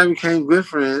became good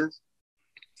friends,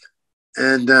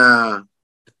 and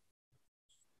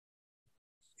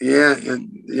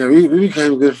we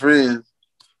became good friends,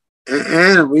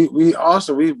 and we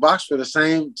boxed for the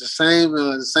same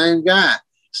guy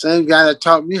that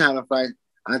taught me how to fight.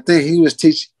 I think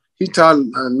he taught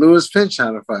Leon Spinks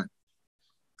how to fight.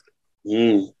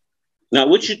 Mm. Now,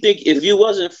 what you think, if you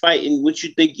wasn't fighting, what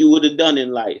you think you would have done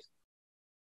in life?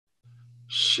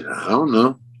 Shit, I don't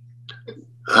know.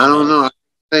 I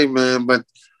say, man, but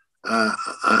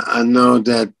I know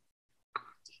that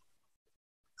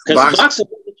because boxing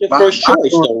was your first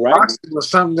choice, though, right? Boxing was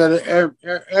something that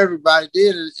everybody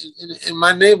did in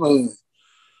my neighborhood.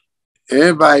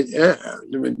 Everybody,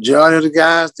 the majority of the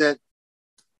guys that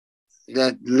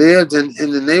lived in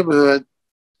the neighborhood,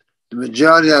 the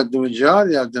majority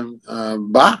of them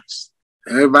boxed.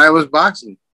 Everybody was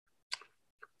boxing.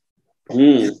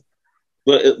 Mm.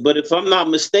 But if I'm not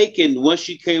mistaken, once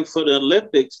you came for the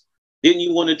Olympics, didn't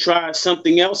you want to try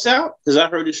something else out? Because I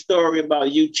heard a story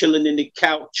about you chilling in the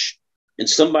couch and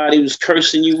somebody was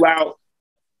cursing you out,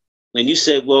 and you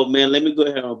said, "Well, man, let me go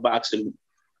ahead and box him.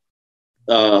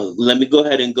 Let me go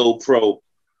ahead and go pro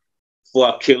before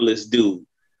I kill this dude."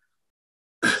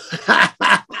 Do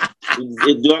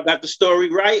I got the story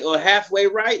right or halfway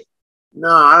right? No,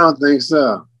 I don't think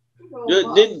so.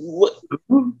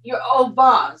 Your old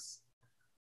boss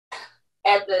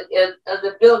at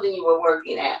the building you were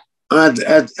working at. At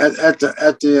the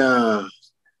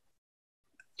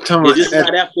just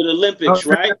right after the Olympics,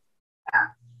 right?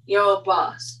 Your old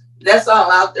boss. That's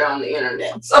all out there on the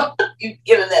internet. So you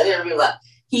giving that interview like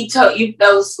he told you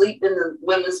fell asleep in the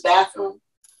women's bathroom.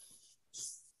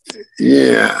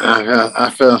 Yeah, I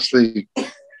fell asleep.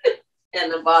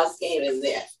 And the boss came in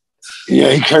there.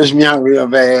 Yeah, he cursed me out real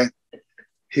bad.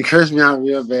 His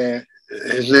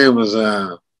name was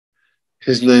what's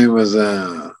his name?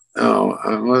 I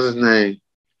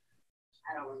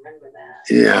don't remember that.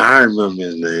 Yeah, I remember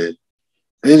his name.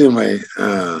 Anyway,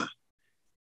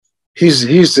 he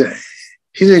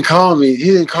didn't call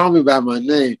me by my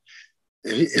name.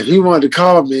 If he wanted to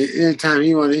call me anytime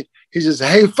he wanted, he just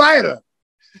said, "Hey, fighter."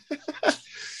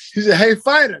 He said, "Hey,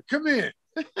 fighter, come in."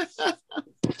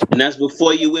 And that's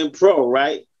before you went pro,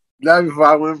 right? That before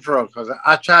I went pro, because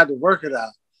I tried to work it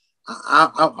out.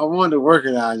 I wanted to work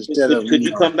it out instead of. Could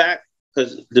you come back?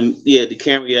 Because the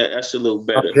camera, that's a little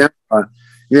better. Okay.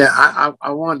 Yeah,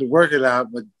 I wanted to work it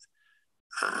out, but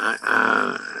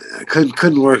I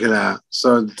couldn't work it out.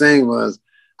 So the thing was,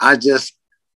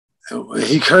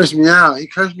 he cursed me out. He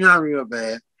cursed me out real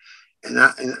bad, and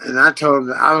I told him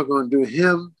that I was going to do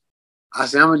him. I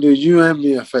said, "I'm going to do you and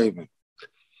me a favor."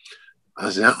 I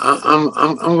said,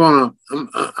 I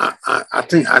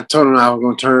think I told him I was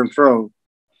going to turn pro.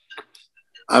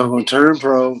 I was going to turn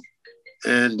pro,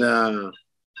 and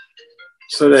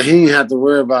so that he didn't have to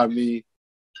worry about me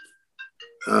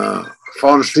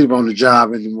falling asleep on the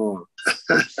job anymore.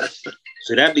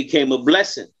 So that became a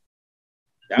blessing.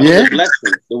 That was a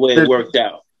blessing, the way it worked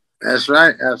out. That's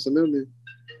right. Absolutely.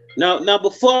 Now,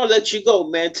 before I let you go,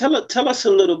 man, tell us a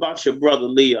little about your brother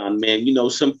Leon, man. You know,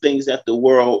 some things that the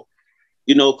world,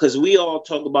 you know, because we all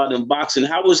talk about in boxing.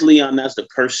 How was Leon as a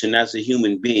person, as a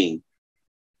human being?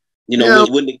 You know,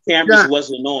 when the cameras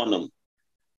wasn't on him.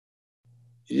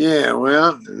 Yeah,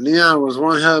 well, Leon was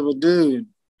one hell of a dude.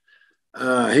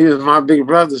 He was my big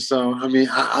brother, so I mean,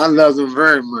 I loved him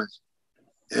very much.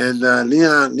 And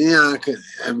Leon could,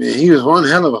 I mean, he was one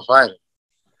hell of a fighter.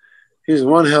 He was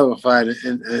one hell of a fighter,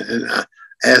 and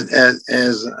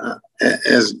as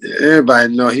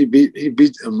everybody know, he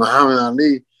beat Muhammad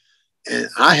Ali, and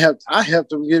I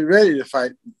helped him get ready to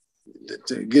fight,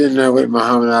 to get in there with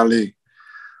Muhammad Ali.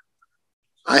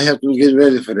 I helped him get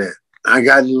ready for that. I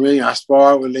got in the ring, I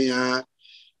sparred with Leon,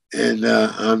 and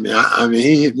I mean,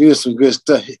 he hit me with some good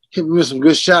stuff. He hit me with some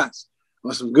good shots,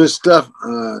 with some good stuff.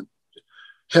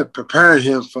 Helped preparing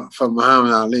him for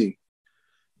Muhammad Ali,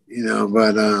 you know.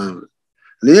 But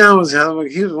Leon was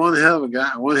he was one hell of a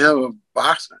guy, one hell of a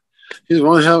boxer. He was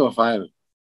one hell of a fighter.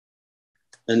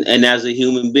 And as a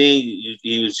human being,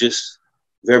 he was just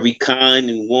very kind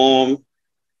and warm.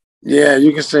 Yeah,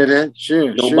 you can say that.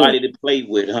 Sure. Nobody to play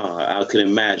with, huh? I could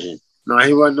imagine. No,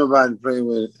 he wasn't nobody to play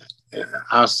with,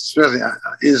 especially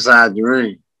inside the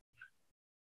ring.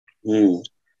 Mm.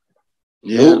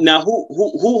 Yeah. Now,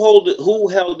 who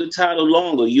held the title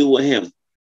longer, you or him?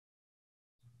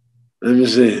 Let me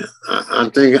see. I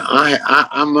think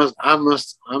I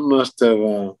must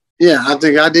have. Yeah, I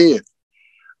think I did.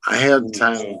 I held the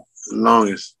title the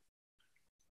longest.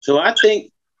 So I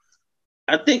think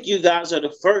you guys are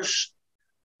the first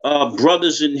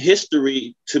brothers in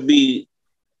history to be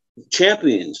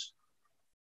champions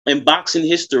in boxing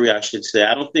history, I should say.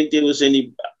 I don't think there was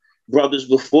any brothers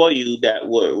before you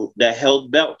that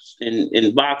held belts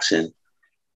in boxing.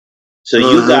 So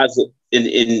you guys are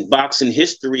in boxing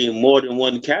history in more than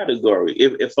one category,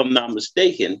 if I'm not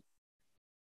mistaken.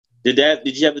 Did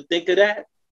you ever think of that?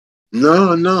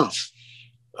 No.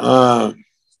 Let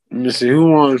me see who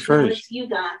won first. It's you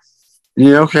guys.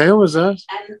 Yeah, okay, it was us.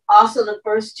 And also the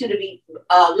first two to be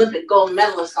Olympic gold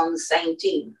medalists on the same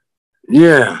team.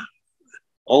 Yeah.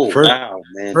 Oh, wow,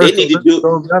 man. They need to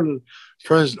do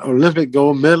first Olympic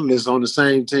gold medalists on the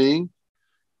same team.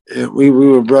 And we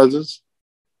were brothers.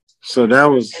 So that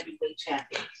was heavyweight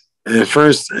champions.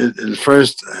 And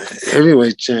first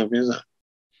heavyweight champions.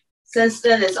 Since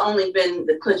then, it's only been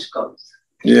the Klitschko's.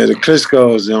 Yeah, the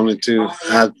Klitschko's the only two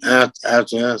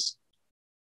after us.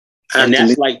 And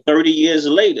that's like 30 years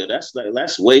later. That's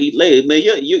way later, man.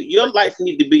 Your life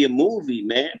need to be a movie,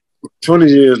 man.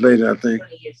 20 years later, I think.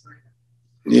 20 years later.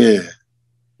 Yeah.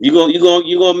 You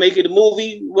gonna make it a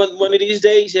movie one of these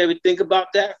days? You ever think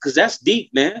about that? Because that's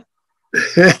deep, man.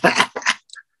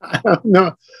 I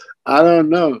don't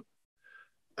know.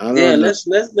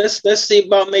 Let's see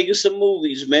about making some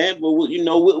movies, man. But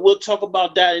we'll talk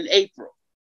about that in April.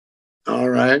 All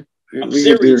right. I'm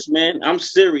serious, man. I'm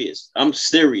serious.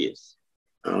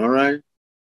 All right.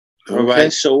 Okay. All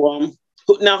right. So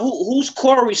now who's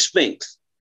Corey Spinks?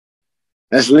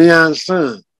 That's Leon's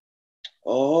son.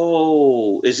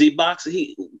 Oh, is he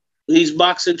boxing? He's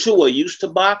boxing too, or used to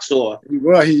box, or?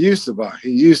 Well, he used to box.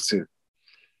 He used to.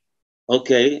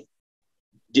 Okay.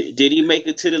 Did he make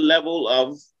it to the level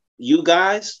of you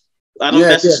guys? I don't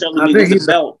necessarily mean the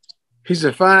belt. He's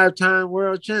a 5-time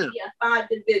world champ. Yeah, 5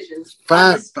 divisions.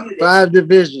 Five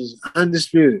divisions,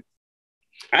 undisputed.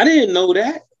 I didn't know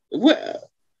that. Well,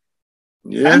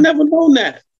 yeah, I never known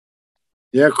that.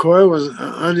 Yeah, Corey was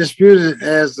undisputed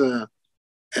as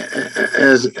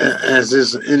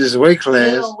his in his weight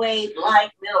class. Middleweight,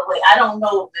 light middleweight. I don't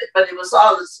know, but it was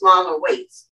all the smaller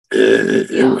weights. I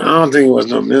don't think it was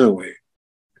no middleweight.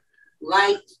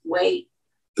 Lightweight.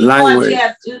 Lightweight.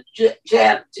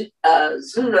 Jab,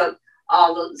 judo,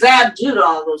 zab judo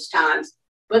all those times.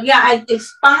 But yeah,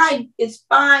 it's five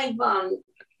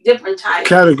different types.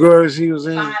 Categories he was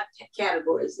in. 5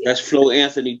 categories. Yeah. That's Flo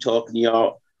Anthony talking,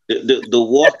 y'all. The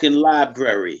walking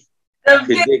library. The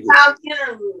big house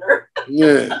interluder.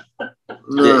 Yeah.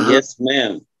 Yes,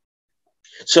 ma'am.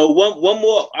 So one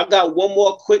more. I got one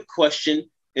more quick question,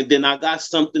 and then I got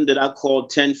something that I call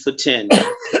 10 for 10.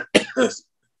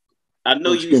 I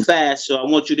know you fast, so I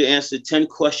want you to answer 10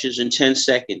 questions in 10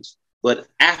 seconds. But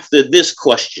after this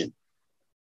question,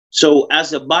 so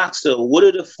as a boxer, what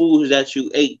are the foods that you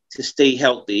ate to stay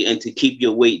healthy and to keep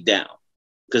your weight down?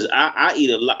 Because I eat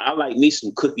a lot. I like me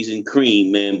some cookies and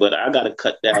cream, man, but I got to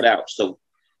cut that out. So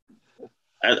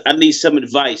I need some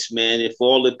advice, man, for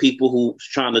all the people who's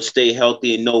trying to stay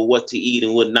healthy and know what to eat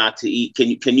and what not to eat.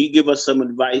 Can you give us some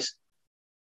advice?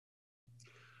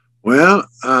 Well,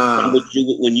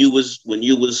 when you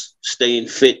was staying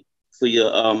fit for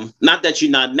your not that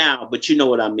you're not now, but you know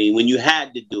what I mean, when you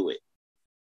had to do it.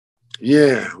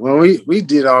 Yeah, well, we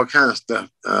did all kind of stuff.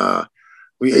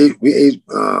 We ate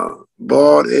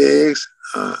boiled eggs.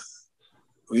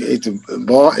 We ate the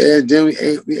boiled egg. Then we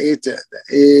ate the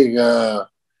egg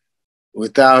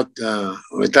without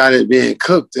it being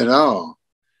cooked at all.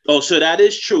 Oh, so that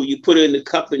is true. You put it in the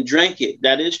cup and drank it.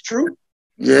 That is true.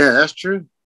 Yeah, that's true.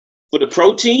 For the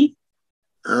protein.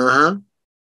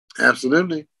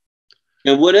 Absolutely.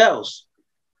 And what else?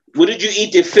 What did you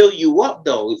eat to fill you up,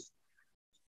 though?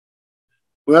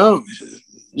 Well,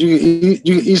 you can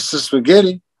eat some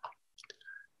spaghetti,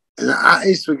 and I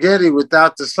ate spaghetti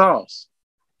without the sauce,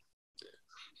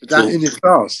 without any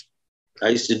sauce. I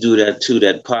used to do that too.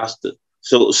 That pasta.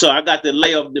 So I got to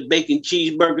lay off the bacon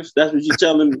cheeseburgers. That's what you're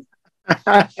telling me.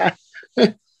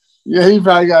 Yeah, he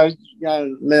probably got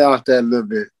to lay off that a little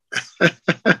bit.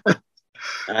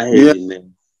 I hear you,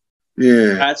 man.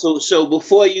 Yeah. All right, so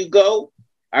before you go,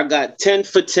 I got 10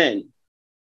 for 10.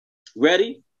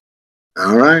 Ready?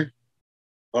 All right.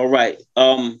 All right.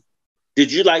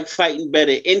 Did you like fighting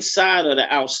better inside or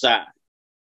the outside?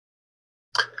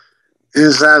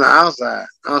 Inside or outside?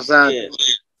 Outside. Yeah.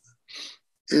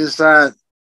 Inside.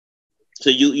 So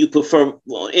you prefer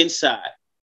inside?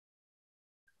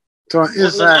 So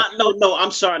inside. No.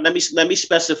 I'm sorry. Let me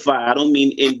specify. I don't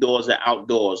mean indoors or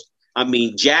outdoors. I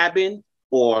mean jabbing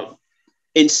or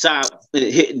inside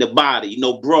hitting the body.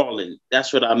 Brawling.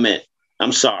 That's what I meant.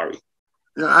 I'm sorry.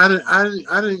 Yeah, I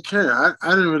didn't care. I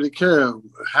didn't really care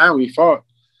how we fought.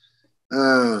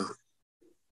 I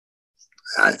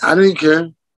didn't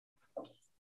care.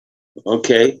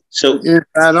 Okay. So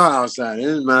inside or outside, it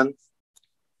didn't matter.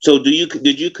 So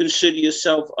did you consider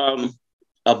yourself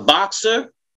a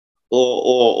boxer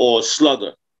or a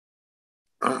slugger?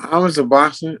 I was a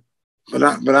boxer, but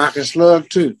I can slug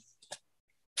too.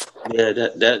 Yeah,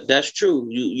 that's true.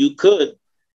 You could.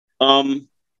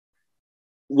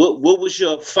 What was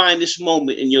your finest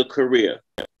moment in your career?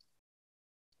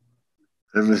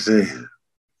 Let me see.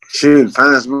 Shoot,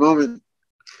 finest moment.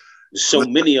 So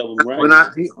many of them, right? When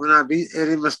I beat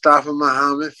Eddie Mustafa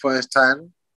Muhammad for his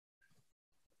title,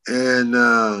 and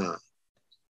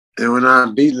when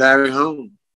I beat Larry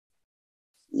Holmes.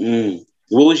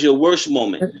 What was your worst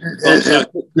moment? And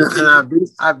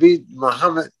I beat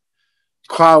Muhammad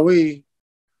Qawi.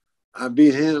 I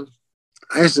beat him.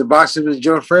 I used to box him in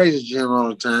Joe Frazier's gym all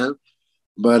the time,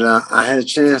 but I had a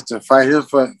chance to fight him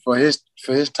for his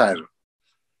title.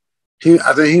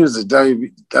 I think he was a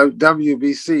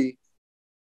WBC,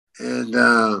 and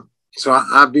so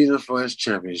I beat him for his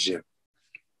championship.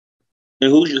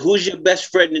 And who's your best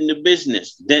friend in the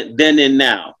business then and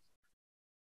now?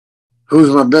 Who's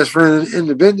my best friend in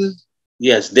the business?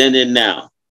 Yes, then and now.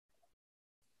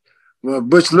 Well,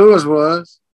 Butch Lewis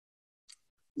was.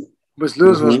 Butch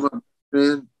Lewis was my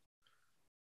friend.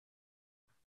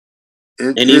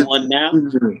 Anyone now?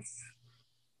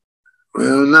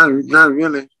 Well, not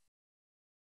really.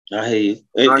 I hear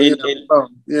you.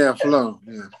 Flo.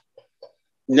 Yeah.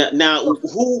 Now,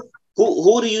 who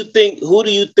do you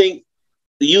think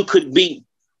you could beat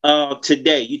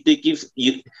today? You think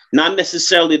you not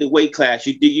necessarily the weight class?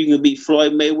 You think you can beat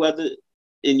Floyd Mayweather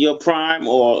in your prime,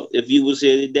 or if you was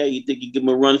here today, you think you give him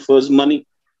a run for his money?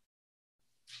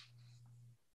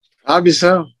 Probably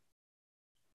so.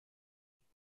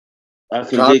 I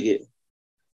can dig it.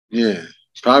 Yeah,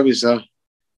 probably so.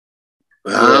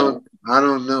 But Yeah. I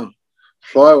don't know.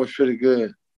 Floyd was pretty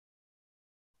good.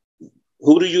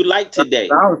 Who do you like today?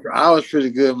 I was pretty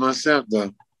good myself,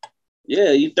 though.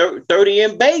 Yeah, you 30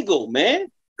 and bagel, man.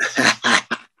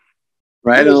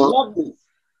 Right on.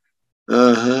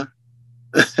 And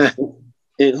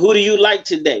who do you like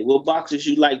today? What boxers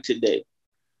you like today?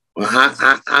 Well,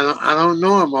 I don't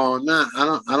know them all now. I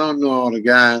don't know all the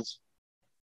guys.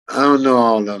 I don't know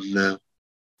all of them now.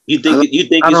 You think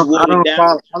it's watered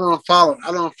down? I don't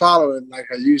follow it like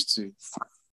I used to.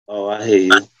 Oh, I hear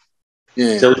you.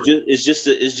 Yeah. So it's just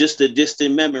a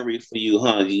distant memory for you,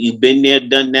 huh? You've been there,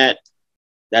 done that.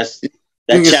 That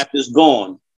chapter's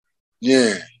gone.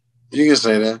 Yeah, you can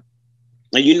say that.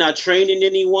 And you're not training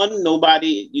anyone?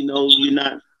 Nobody, you're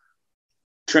not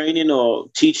training or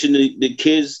teaching the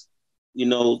kids,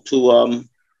 to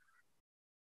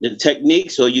the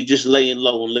techniques, or you just laying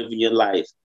low and living your life?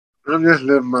 I'm just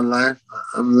living my life.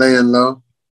 I'm laying low.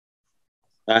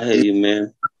 I hear you,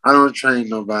 man. I don't train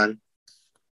nobody.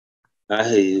 I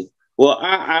hear you. Well,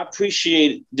 I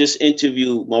appreciate this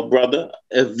interview, my brother.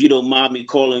 If you don't mind me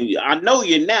calling you, I know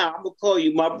you now. I'm gonna call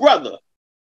you my brother.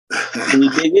 Can you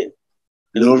dig it?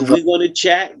 And we're going to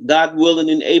chat. God willing,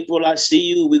 in April, I see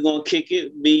you. We're going to kick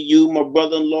it. Me, you, my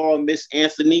brother-in-law, and Miss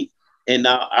Anthony. And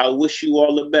I wish you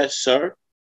all the best, sir.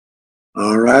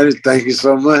 All righty. Thank you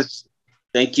so much.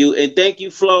 Thank you. And thank you,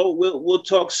 Flo. We'll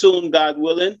talk soon, God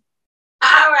willing.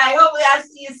 All right. Hopefully I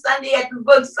see you Sunday at the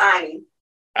book signing.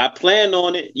 I plan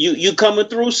on it. You coming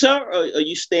through, sir? Or are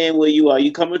you staying where you are?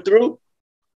 You coming through?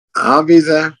 I'll be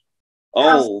there.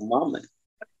 Oh,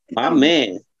 my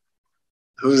man.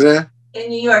 Who's there? In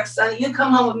New York, Sunday. You can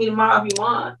come home with me tomorrow if you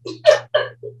want.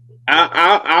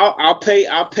 I'll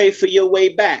pay for your way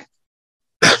back.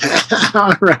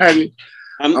 All righty.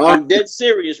 I'm dead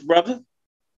serious, brother.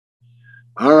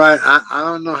 All right. I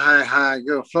don't know how I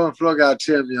go. Flo got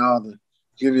to tell me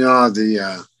give me all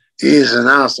the ins and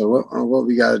outs of what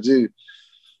we got to do.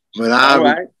 But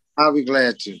I'll be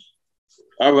glad to.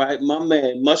 All right, my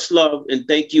man. Much love and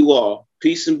thank you all.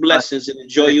 Peace and blessings and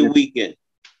enjoy your weekend.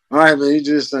 All right, man. You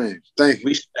do the same. Thank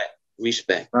you.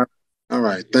 Respect. All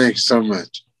right. Thanks so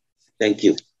much. Thank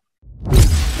you.